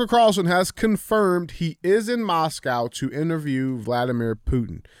 Tucker Carlson has confirmed he is in Moscow to interview Vladimir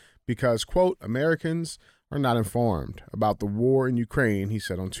Putin because, quote, Americans are not informed about the war in Ukraine, he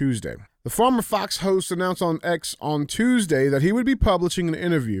said on Tuesday. The former Fox host announced on X on Tuesday that he would be publishing an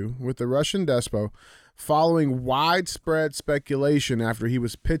interview with the Russian despot following widespread speculation after he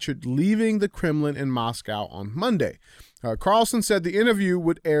was pictured leaving the Kremlin in Moscow on Monday. Carlson said the interview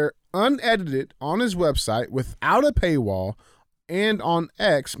would air unedited on his website without a paywall and on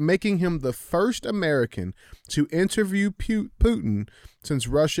X, making him the first American to interview Putin since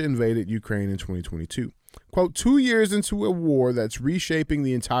Russia invaded Ukraine in 2022. Quote, 2 years into a war that's reshaping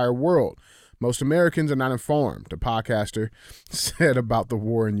the entire world. Most Americans are not informed, the podcaster said about the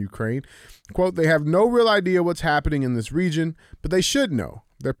war in Ukraine. Quote, they have no real idea what's happening in this region, but they should know.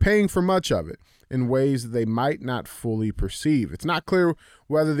 They're paying for much of it in ways that they might not fully perceive. It's not clear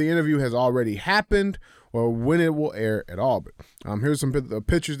whether the interview has already happened or when it will air at all. But here's some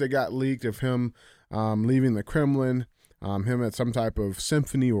pictures that got leaked of him leaving the Kremlin, him at some type of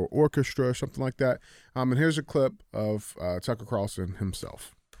symphony or orchestra or something like that. And here's a clip of Tucker Carlson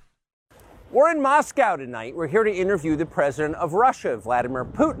himself. We're in Moscow tonight. We're here to interview the president of Russia, Vladimir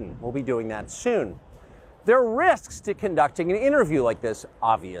Putin. We'll be doing that soon. There are risks to conducting an interview like this,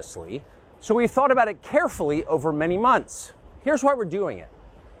 obviously, so we've thought about it carefully over many months. Here's why we're doing it.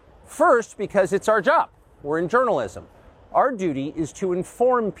 First, because it's our job. We're in journalism. Our duty is to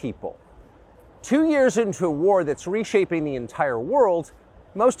inform people. 2 years into a war that's reshaping the entire world,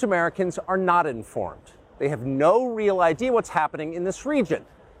 most Americans are not informed. They have no real idea what's happening in this region,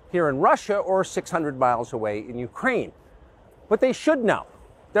 here in Russia or 600 miles away in Ukraine. But they should know.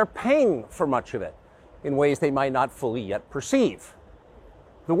 They're paying for much of it in ways they might not fully yet perceive.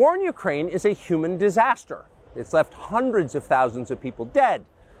 The war in Ukraine is a human disaster. It's left hundreds of thousands of people dead,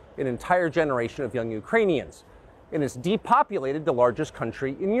 an entire generation of young Ukrainians, and it's depopulated the largest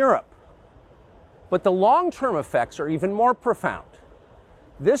country in Europe. But the long-term effects are even more profound.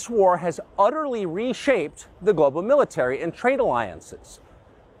 This war has utterly reshaped the global military and trade alliances,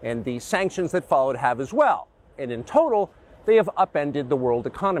 and the sanctions that followed have as well. And in total, they have upended the world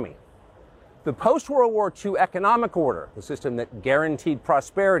economy. The post-World War II economic order, the system that guaranteed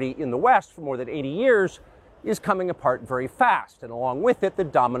prosperity in the West for more than 80 years, is coming apart very fast, and along with it, the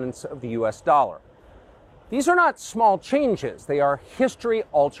dominance of the US dollar. These are not small changes. They are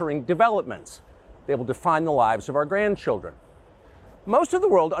history-altering developments. They will define the lives of our grandchildren. Most of the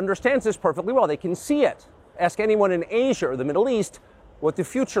world understands this perfectly well. They can see it. Ask anyone in Asia or the Middle East what the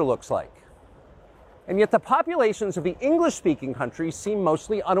future looks like. And yet the populations of the English-speaking countries seem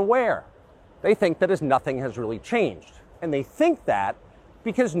mostly unaware. They think that as nothing has really changed. And they think that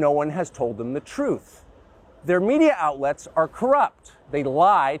because no one has told them the truth. Their media outlets are corrupt. They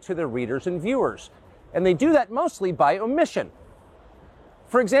lie to their readers and viewers. And they do that mostly by omission.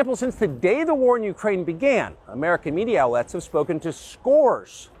 For example, since the day the war in Ukraine began, American media outlets have spoken to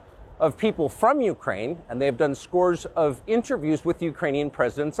scores of people from Ukraine, and they have done scores of interviews with Ukrainian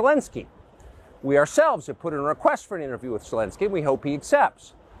President Zelensky. We ourselves have put in a request for an interview with Zelensky, and we hope he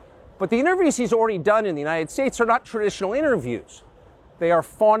accepts. But the interviews he's already done in the United States are not traditional interviews. They are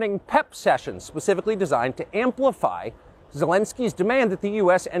fawning pep sessions specifically designed to amplify Zelensky's demand that the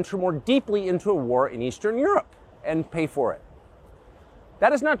U.S. enter more deeply into a war in Eastern Europe and pay for it.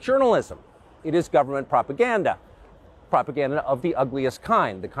 That is not journalism. It is government propaganda. Propaganda of the ugliest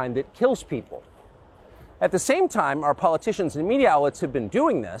kind, the kind that kills people. At the same time, our politicians and media outlets have been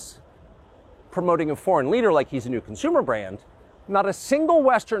doing this, promoting a foreign leader like he's a new consumer brand. Not a single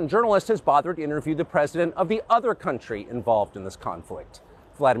Western journalist has bothered to interview the president of the other country involved in this conflict,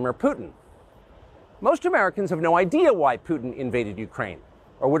 Vladimir Putin. Most Americans have no idea why Putin invaded Ukraine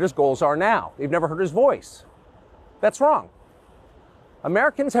or what his goals are now. They've never heard his voice. That's wrong.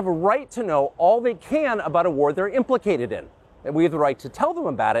 Americans have a right to know all they can about a war they're implicated in, and we have the right to tell them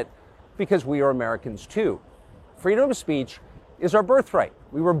about it because we are Americans too. Freedom of speech is our birthright.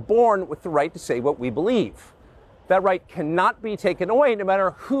 We were born with the right to say what we believe. That right cannot be taken away no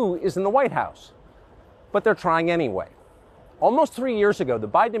matter who is in the White House. But they're trying anyway. Almost 3 years ago, the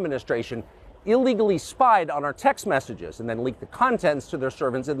Biden administration illegally spied on our text messages and then leaked the contents to their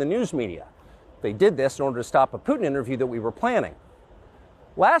servants in the news media. They did this in order to stop a Putin interview that we were planning.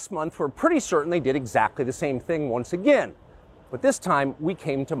 Last month, we're pretty certain they did exactly the same thing once again. But this time, we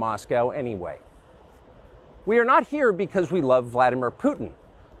came to Moscow anyway. We are not here because we love Vladimir Putin.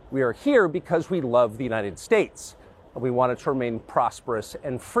 We are here because we love the United States, and we want it to remain prosperous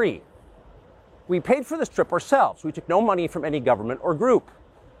and free. We paid for this trip ourselves. We took no money from any government or group.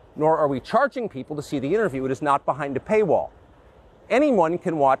 Nor are we charging people to see the interview. It is not behind a paywall. Anyone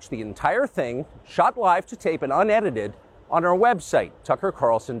can watch the entire thing, shot live to tape and unedited, on our website,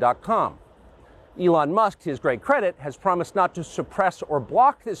 tuckercarlson.com. Elon Musk, to his great credit, has promised not to suppress or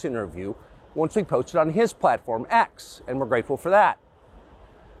block this interview once we post it on his platform, X, and we're grateful for that.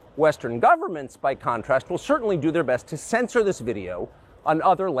 Western governments, by contrast, will certainly do their best to censor this video on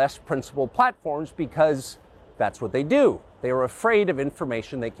other less principled platforms because that's what they do. They are afraid of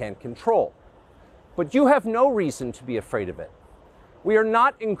information they can't control. But you have no reason to be afraid of it. We are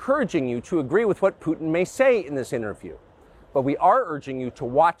not encouraging you to agree with what Putin may say in this interview, but we are urging you to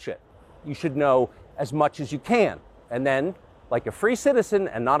watch it. You should know as much as you can. And then, like a free citizen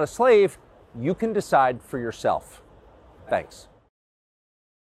and not a slave, you can decide for yourself. Thanks.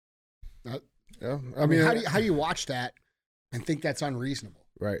 Yeah, I mean, how do you watch that and think that's unreasonable?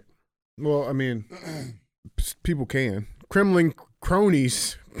 Right. Well, I mean, people can. Kremlin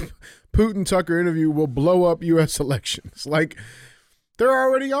cronies, Putin Tucker interview will blow up U.S. elections. Like, they're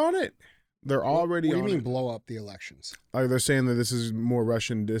already on it. They're already on it. What do you mean blow up the elections? Like, they're saying that this is more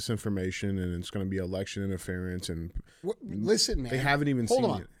Russian disinformation and it's going to be election interference. And listen, man. They haven't even seen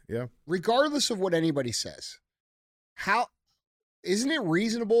it. Yeah. Regardless of what anybody says, isn't it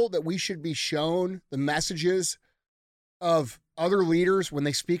reasonable that we should be shown the messages of other leaders when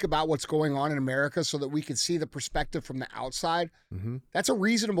they speak about what's going on in America so that we can see the perspective from the outside? Mm-hmm. That's a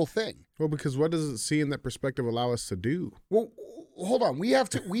reasonable thing. Well, because what does it see in that perspective allow us to do? Well, hold on. We have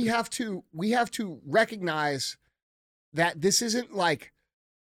to recognize that this isn't like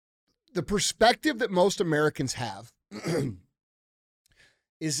the perspective that most Americans have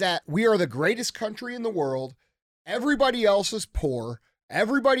is that we are the greatest country in the world. Everybody else is poor.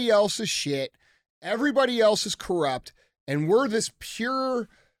 Everybody else is shit. Everybody else is corrupt. And we're this pure,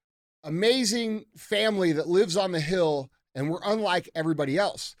 amazing family that lives on the hill, and we're unlike everybody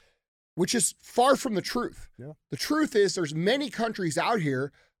else, which is far from the truth. Yeah. The truth is there's many countries out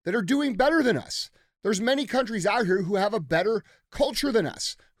here that are doing better than us. There's many countries out here who have a better culture than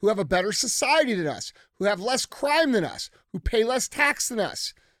us, who have a better society than us, who have less crime than us, who pay less tax than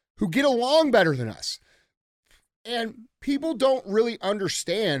us, who get along better than us. And people don't really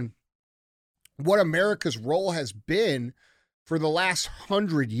understand what America's role has been for the last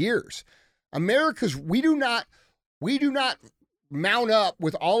 100 years. We do not mount up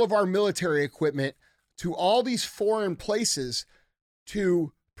with all of our military equipment to all these foreign places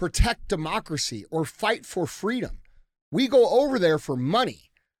to protect democracy or fight for freedom. We go over there for money.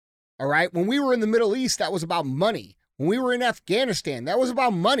 All right. When we were in the Middle East, that was about money. When we were in Afghanistan, that was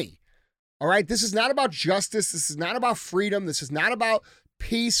about money. All right. This is not about justice. This is not about freedom. This is not about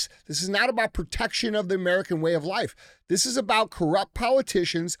peace. This is not about protection of the American way of life. This is about corrupt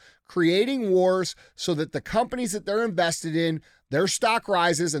politicians creating wars so that the companies that they're invested in, their stock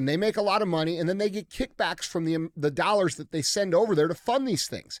rises and they make a lot of money, and then they get kickbacks from the dollars that they send over there to fund these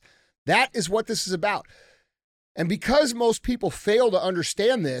things. That is what this is about. And because most people fail to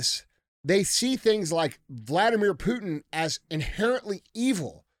understand this, they see things like Vladimir Putin as inherently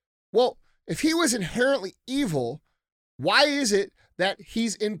evil. Well, if he was inherently evil, why is it that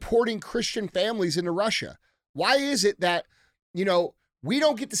he's importing Christian families into Russia? Why is it that, we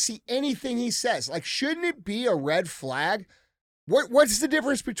don't get to see anything he says? Like, shouldn't it be a red flag? What's the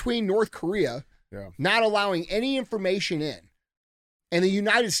difference between North Korea not allowing any information in and the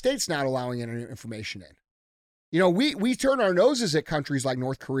United States not allowing any information in? We turn our noses at countries like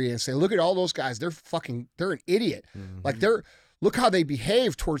North Korea and say, look at all those guys. They're an idiot. Mm-hmm. Like look how they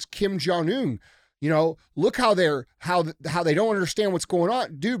behave towards Kim Jong-un. Look how they don't understand what's going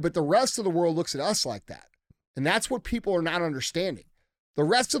on. Dude, but the rest of the world looks at us like that. And that's what people are not understanding. The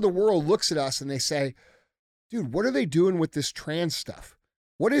rest of the world looks at us and they say, dude, what are they doing with this trans stuff?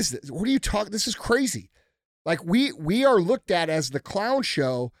 What is this? What are you talking? This is crazy. Like we are looked at as the clown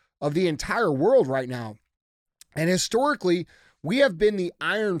show of the entire world right now. And historically, we have been the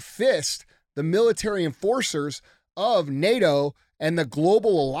iron fist, the military enforcers of NATO and the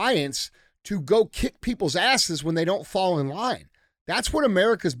global alliance to go kick people's asses when they don't fall in line. That's what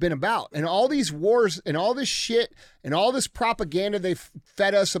America's been about. And all these wars and all this shit and all this propaganda they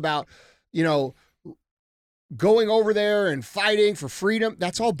fed us about, going over there and fighting for freedom,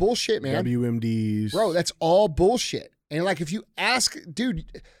 that's all bullshit, man. WMDs. Bro, that's all bullshit. And like, if you ask, dude,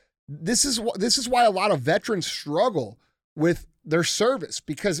 this is why a lot of veterans struggle with their service,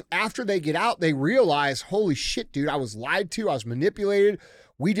 because after they get out, they realize, holy shit, dude, I was lied to. I was manipulated.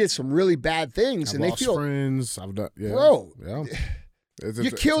 We did some really bad things. I've lost friends. I've done, bro. Yeah.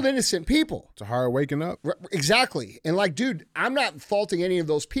 You killed innocent people. It's a hard waking up. Exactly. And like, dude, I'm not faulting any of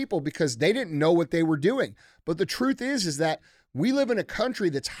those people because they didn't know what they were doing. But the truth is that we live in a country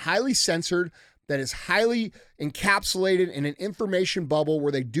that's highly censored, that is highly encapsulated in an information bubble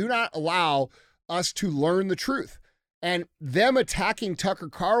where they do not allow us to learn the truth. And them attacking Tucker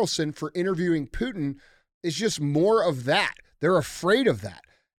Carlson for interviewing Putin is just more of that. They're afraid of that.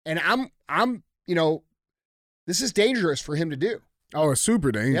 And I'm, this is dangerous for him to do. Oh, it's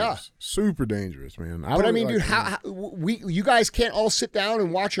super dangerous. Yeah. Super dangerous, man. But I mean, dude, you guys can't all sit down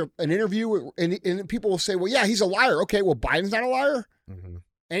and watch an interview and people will say, well, yeah, he's a liar. Okay, well, Biden's not a liar. Mm-hmm.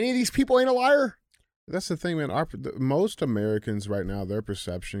 Any of these people ain't a liar. That's the thing, man. Most Americans right now, their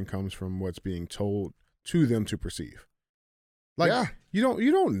perception comes from what's being told to them to perceive. Like, yeah. you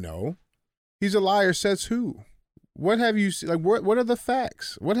don't know. He's a liar, says who? What have you seen? Like, what are the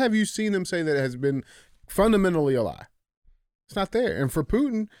facts? What have you seen them say that has been fundamentally a lie? It's not there. And for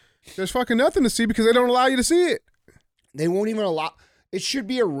Putin, there's fucking nothing to see because they don't allow you to see it. They won't even allow. It should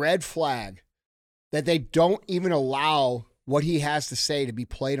be a red flag that they don't even allow what he has to say to be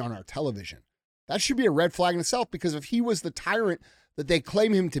played on our television. That should be a red flag in itself, because if he was the tyrant that they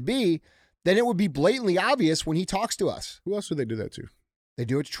claim him to be, then it would be blatantly obvious when he talks to us. Who else would they do that to? They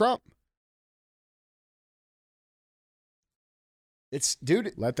do it to Trump.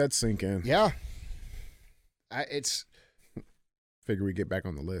 Dude. Let that sink in. Yeah. Figure we get back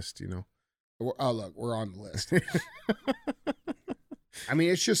on the list, Oh, look, we're on the list. I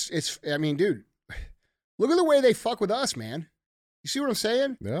mean, dude, look at the way they fuck with us, man. You see what I'm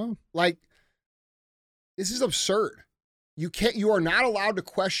saying? Yeah. Like, this is absurd. You are not allowed to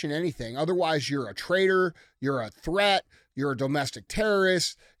question anything. Otherwise, you're a traitor, you're a threat, you're a domestic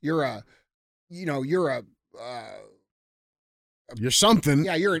terrorist, you're something.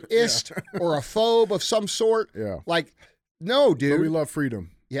 Yeah, you're an ist or a phobe of some sort. Yeah. Like, no, dude. But we love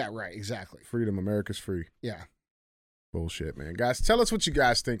freedom. Yeah, right, exactly. Freedom, America's free. Yeah. Bullshit, man. Guys, tell us what you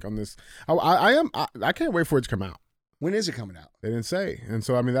guguys think on this. I can't wait for it to come out. When is it coming out? They didn't say. And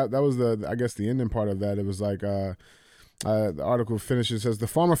so, I mean, that was the ending part of that. It was like, the article finishes, says, the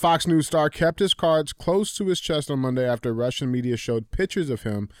former Fox News star kept his cards close to his chest on Monday after Russian media showed pictures of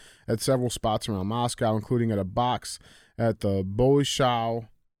him at several spots around Moscow, including at a box at the Bolshoi,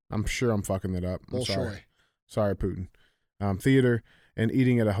 I'm sure I'm fucking that up. I'm sorry, Putin. Theater, and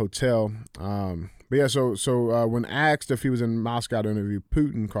eating at a hotel. But yeah, so when asked if he was in Moscow to interview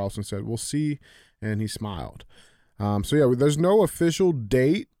Putin, Carlson said, we'll see, and he smiled. So yeah, there's no official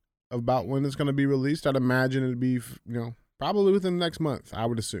date about when it's going to be released. I'd imagine it'd be, probably within the next month, I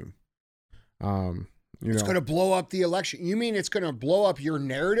would assume. It's going to blow up the election. You mean it's going to blow up your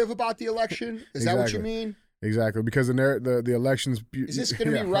narrative about the election? Is that what you mean? Exactly, because the elections... Is this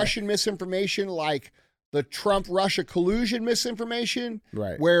going to be Russian misinformation like the Trump-Russia collusion misinformation?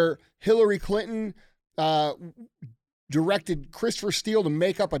 Right. Where Hillary Clinton directed Christopher Steele to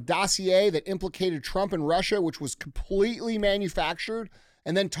make up a dossier that implicated Trump and Russia, which was completely manufactured,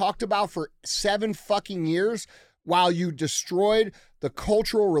 and then talked about for 7 fucking years while you destroyed the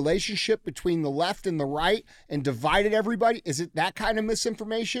cultural relationship between the left and the right and divided everybody? Is it that kind of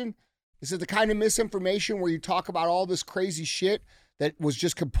misinformation? Is it the kind of misinformation where you talk about all this crazy shit that was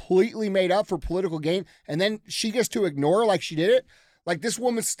just completely made up for political gain, and then she gets to ignore like she did it? Like, this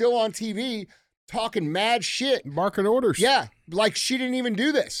woman's still on TV talking mad shit. Barking orders. Yeah, like she didn't even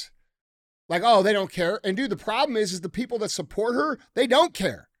do this. Like, oh, they don't care. And dude, the problem is the people that support her, they don't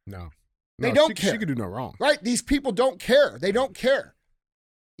care. No. They don't care. She could do no wrong. Right? These people don't care. They don't care.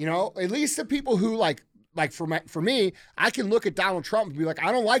 At least the people who like for me, I can look at Donald Trump and be like,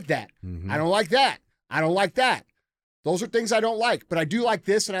 I don't like that. Mm-hmm. I don't like that. I don't like that. Those are things I don't like, but I do like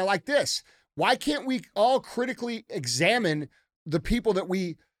this and I like this. Why can't we all critically examine the people that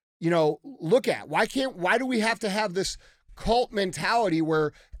we, look at? Why do we have to have this cult mentality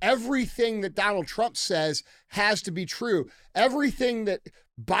where everything that Donald Trump says has to be true? Everything that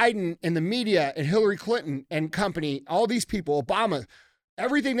Biden and the media and Hillary Clinton and company, all these people, Obama,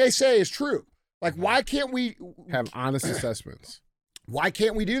 everything they say is true. Like, why can't we have honest assessments? Why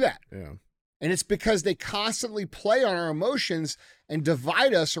can't we do that? Yeah. And it's because they constantly play on our emotions and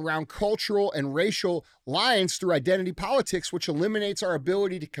divide us around cultural and racial lines through identity politics, which eliminates our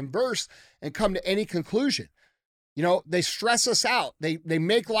ability to converse and come to any conclusion. They stress us out. They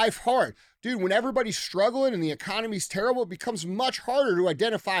make life hard. Dude, when everybody's struggling and the economy's terrible, it becomes much harder to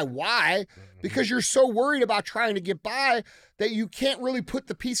identify why, because you're so worried about trying to get by that you can't really put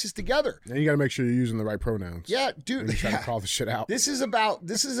the pieces together. And you got to make sure you're using the right pronouns. Yeah, dude. You're trying to call the shit out. This is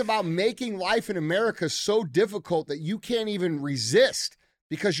about making life in America so difficult that you can't even resist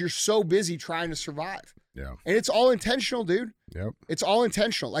because you're so busy trying to survive. Yeah. And it's all intentional, dude. Yep. It's all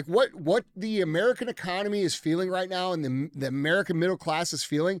intentional. Like what the American economy is feeling right now and the American middle class is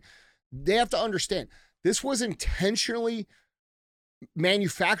feeling, they have to understand this was intentionally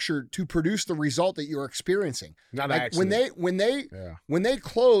manufactured to produce the result that you're experiencing. Not like accident. when they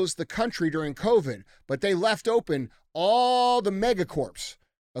closed the country during COVID, but they left open all the megacorps,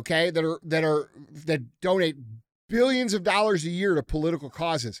 okay, that donate billions of dollars a year to political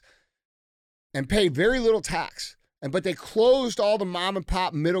causes and pay very little tax. But they closed all the mom and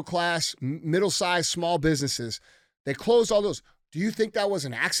pop middle class, middle-sized small businesses. They closed all those. Do you think that was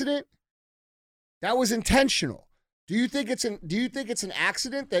an accident? That was intentional. Do you think it's an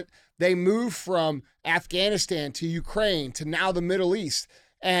accident that they moved from Afghanistan to Ukraine to now the Middle East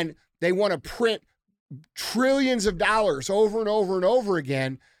and they want to print trillions of dollars over and over and over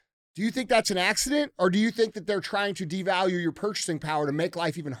again? Do you think that's an accident? Or do you think that they're trying to devalue your purchasing power to make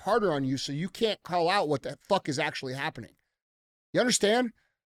life even harder on you so you can't call out what the fuck is actually happening? You understand?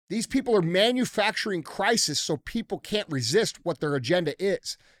 These people are manufacturing crisis so people can't resist what their agenda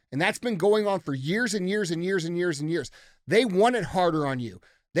is. And that's been going on for years and years and years and years and years. They want it harder on you.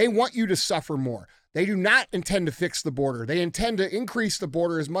 They want you to suffer more. They do not intend to fix the border. They intend to increase the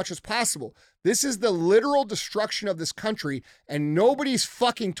border as much as possible. This is the literal destruction of this country, and nobody's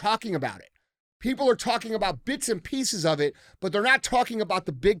fucking talking about it. People are talking about bits and pieces of it, but they're not talking about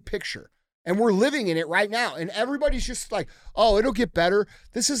the big picture. And we're living in it right now. And everybody's just like, oh, it'll get better.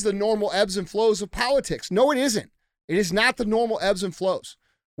 This is the normal ebbs and flows of politics. No, it isn't. It is not the normal ebbs and flows.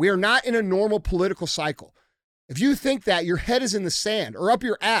 We are not in a normal political cycle. If you think that, your head is in the sand or up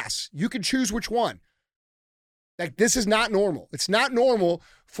your ass. You can choose which one. Like, this is not normal. It's not normal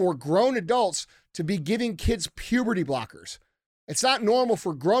for grown adults to be giving kids puberty blockers. It's not normal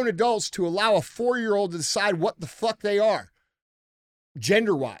for grown adults to allow a 4-year-old to decide what the fuck they are,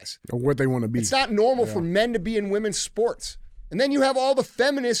 gender-wise. Or what they want to be. It's not normal for men to be in women's sports. And then you have all the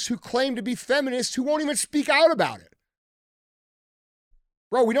feminists who claim to be feminists who won't even speak out about it.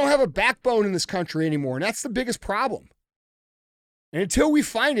 Bro, we don't have a backbone in this country anymore, and that's the biggest problem. And until we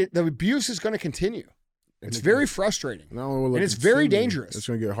find it, the abuse is going to continue. It's very frustrating. And it's very dangerous. It's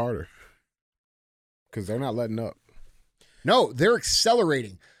going to get harder because they're not letting up. No, they're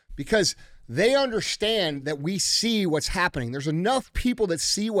accelerating because they understand that we see what's happening. There's enough people that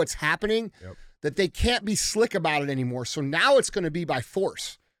see what's happening that they can't be slick about it anymore. So now it's going to be by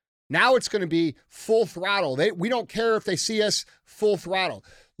force. Now it's going to be full throttle. We don't care if they see us full throttle.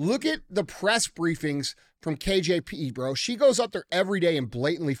 Look at the press briefings from KJP, bro. She goes up there every day and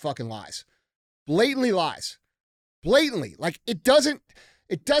blatantly fucking lies. Blatantly lies. Blatantly. Like, it doesn't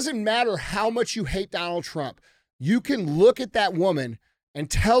matter how much you hate Donald Trump. You can look at that woman and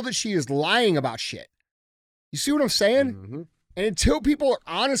tell that she is lying about shit. You see what I'm saying? Mm-hmm. And until people are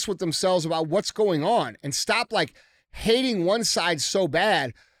honest with themselves about what's going on and stop like hating one side so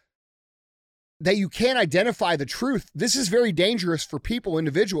bad that you can't identify the truth, this is very dangerous for people,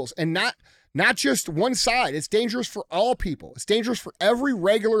 individuals, and not just one side. It's dangerous for all people. It's dangerous for every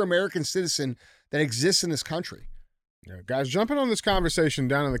regular American citizen that exists in this country. Yeah, guys, jump in on this conversation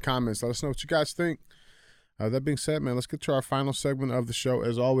down in the comments. Let us know what you guys think. That being said, man, let's get to our final segment of the show.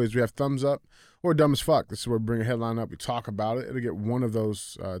 As always, we have thumbs up or dumb as fuck. This is where we bring a headline up, we talk about it. It'll get one of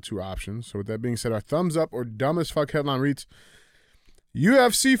those two options. So with that being said, our thumbs up or dumb as fuck headline reads,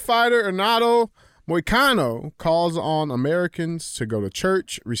 UFC fighter Renato Moicano calls on Americans to go to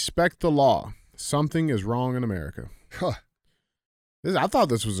church, respect the law. Something is wrong in America. Huh. I thought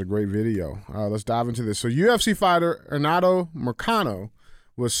this was a great video. Let's dive into this. So UFC fighter Renato Moicano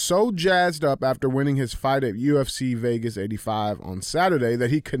was so jazzed up after winning his fight at UFC Vegas 85 on Saturday that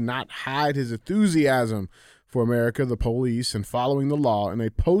he could not hide his enthusiasm for America, the police, and following the law in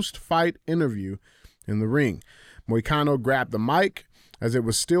a post-fight interview in the ring. Moicano grabbed the mic as it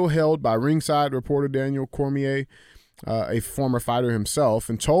was still held by ringside reporter Daniel Cormier, a former fighter himself,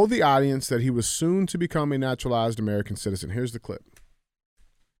 and told the audience that he was soon to become a naturalized American citizen. Here's the clip.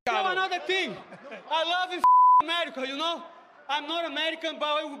 You know, another thing, I love America, you know? I'm not American, but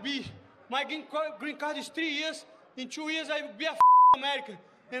I will be. My green card is 3 years. In 2 years, I will be a American.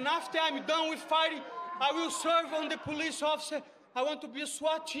 And after I'm done with fighting, I will serve on the police officer. I want to be a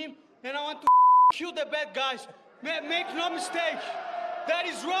SWAT team, and I want to kill the bad guys. Make no mistake. That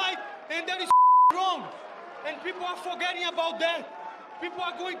is right, and that is wrong. And people are forgetting about that. People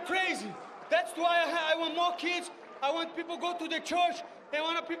are going crazy. That's why I want more kids. I want people to go to the church. I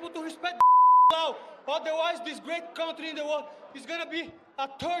want people to respect the law. Otherwise, this great country in the world is going to be a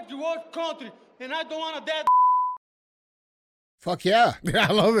third world country. And I don't want that. Fuck yeah. Yeah,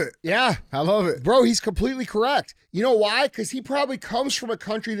 I love it. Yeah. I love it. Bro, he's completely correct. You know why? Because he probably comes from a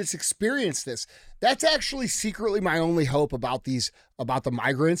country that's experienced this. That's actually secretly my only hope about the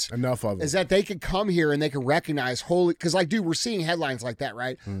migrants. Enough of it. Is that they can come here and they can recognize because like, dude, we're seeing headlines like that,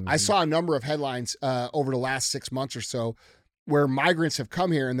 right? Mm-hmm. I saw a number of headlines over the last 6 months or so where migrants have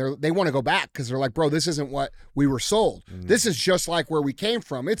come here and they want to go back because they're like, bro, this isn't what we were sold. Mm-hmm. This is just like where we came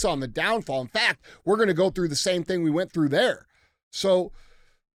from. It's on the downfall. In fact, we're going to go through the same thing we went through there. So,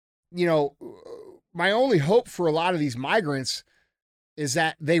 you know, my only hope for a lot of these migrants is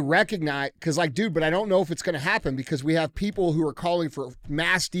that they recognize, because like, dude, but I don't know if it's going to happen because we have people who are calling for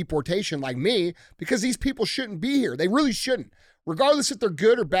mass deportation like me because these people shouldn't be here. They really shouldn't. Regardless if they're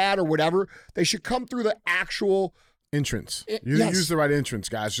good or bad or whatever, they should come through the actual entrance. You yes. use the right entrance,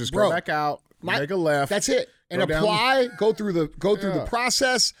 guys. Just go back out, make a left. That's it. And apply, go through the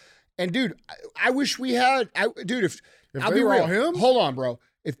process. And dude, I wish we had, if I'll be real. Him? Hold on, bro.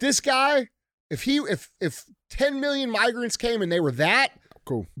 If this guy, if 10 million migrants came and they were that,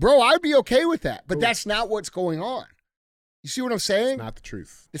 cool, bro, I'd be okay with that. But that's not what's going on. You see what I'm saying? It's not the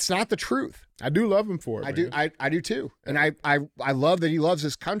truth. It's not the truth. I do love him for it. I do too. And I love that he loves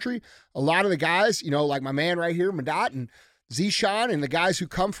his country. A lot of the guys, you know, like my man right here, Madat and Zishan, and the guys who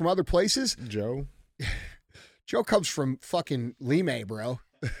come from other places. Joe comes from fucking Lime, bro.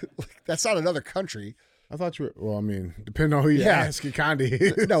 That's not another country. I thought you were, well, I mean, depending on who you ask, it kind of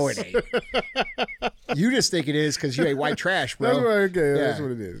is. No, it ain't. You just think it is because you ate white trash, bro. That's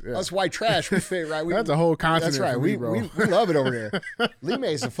what it is. Yeah. Us white trash, we fit, right? That's a whole continent. That's right. For me, bro. We love it over there. Lime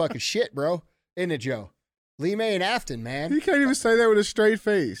is the fucking shit, bro. Isn't it, Joe? Lime and Afton, man. You can't even say that with a straight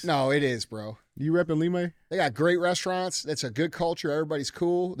face. No, it is, bro. You repping Lime? They got great restaurants. That's a good culture. Everybody's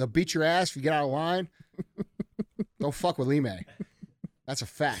cool. They'll beat your ass if you get out of line. Don't fuck with Lime. That's a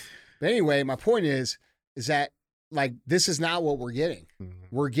fact. But anyway, my point is that, like, this is not what we're getting. Mm-hmm.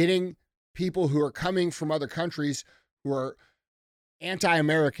 We're getting people who are coming from other countries who are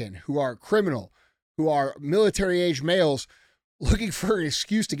anti-American, who are criminal, who are military-age males looking for an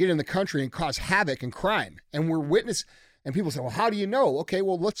excuse to get in the country and cause havoc and crime. And we're witness. And people say, well, how do you know? Okay,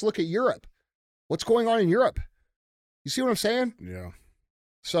 well, let's look at Europe. What's going on in Europe? You see what I'm saying? Yeah.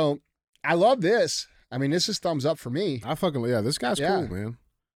 So I love this. I mean, this is thumbs up for me. This guy's cool, man.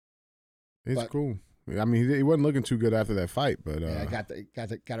 He's cool. I mean, he wasn't looking too good after that fight, but I got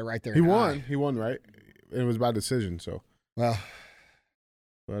it right there. He won. He won, right? It was by decision. So well,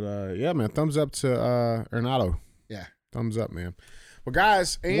 but yeah, man. Thumbs up to Renato. Yeah, thumbs up, man. Well,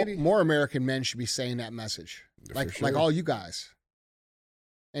 guys, Andy, more American men should be saying that message, like all you guys.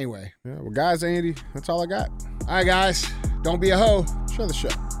 Anyway, yeah. Well, guys, Andy, that's all I got. All right, guys, don't be a hoe. Share the show.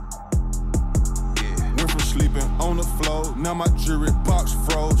 Sleeping on the floor, now my jewelry box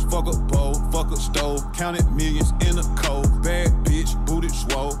froze. Fuck a bowl, fuck a stove, counted millions in a cold. Bad bitch, booty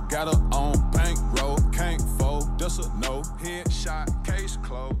swole, got her on bankroll, can't fold, that's a no. Headshot, case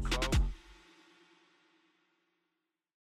closed.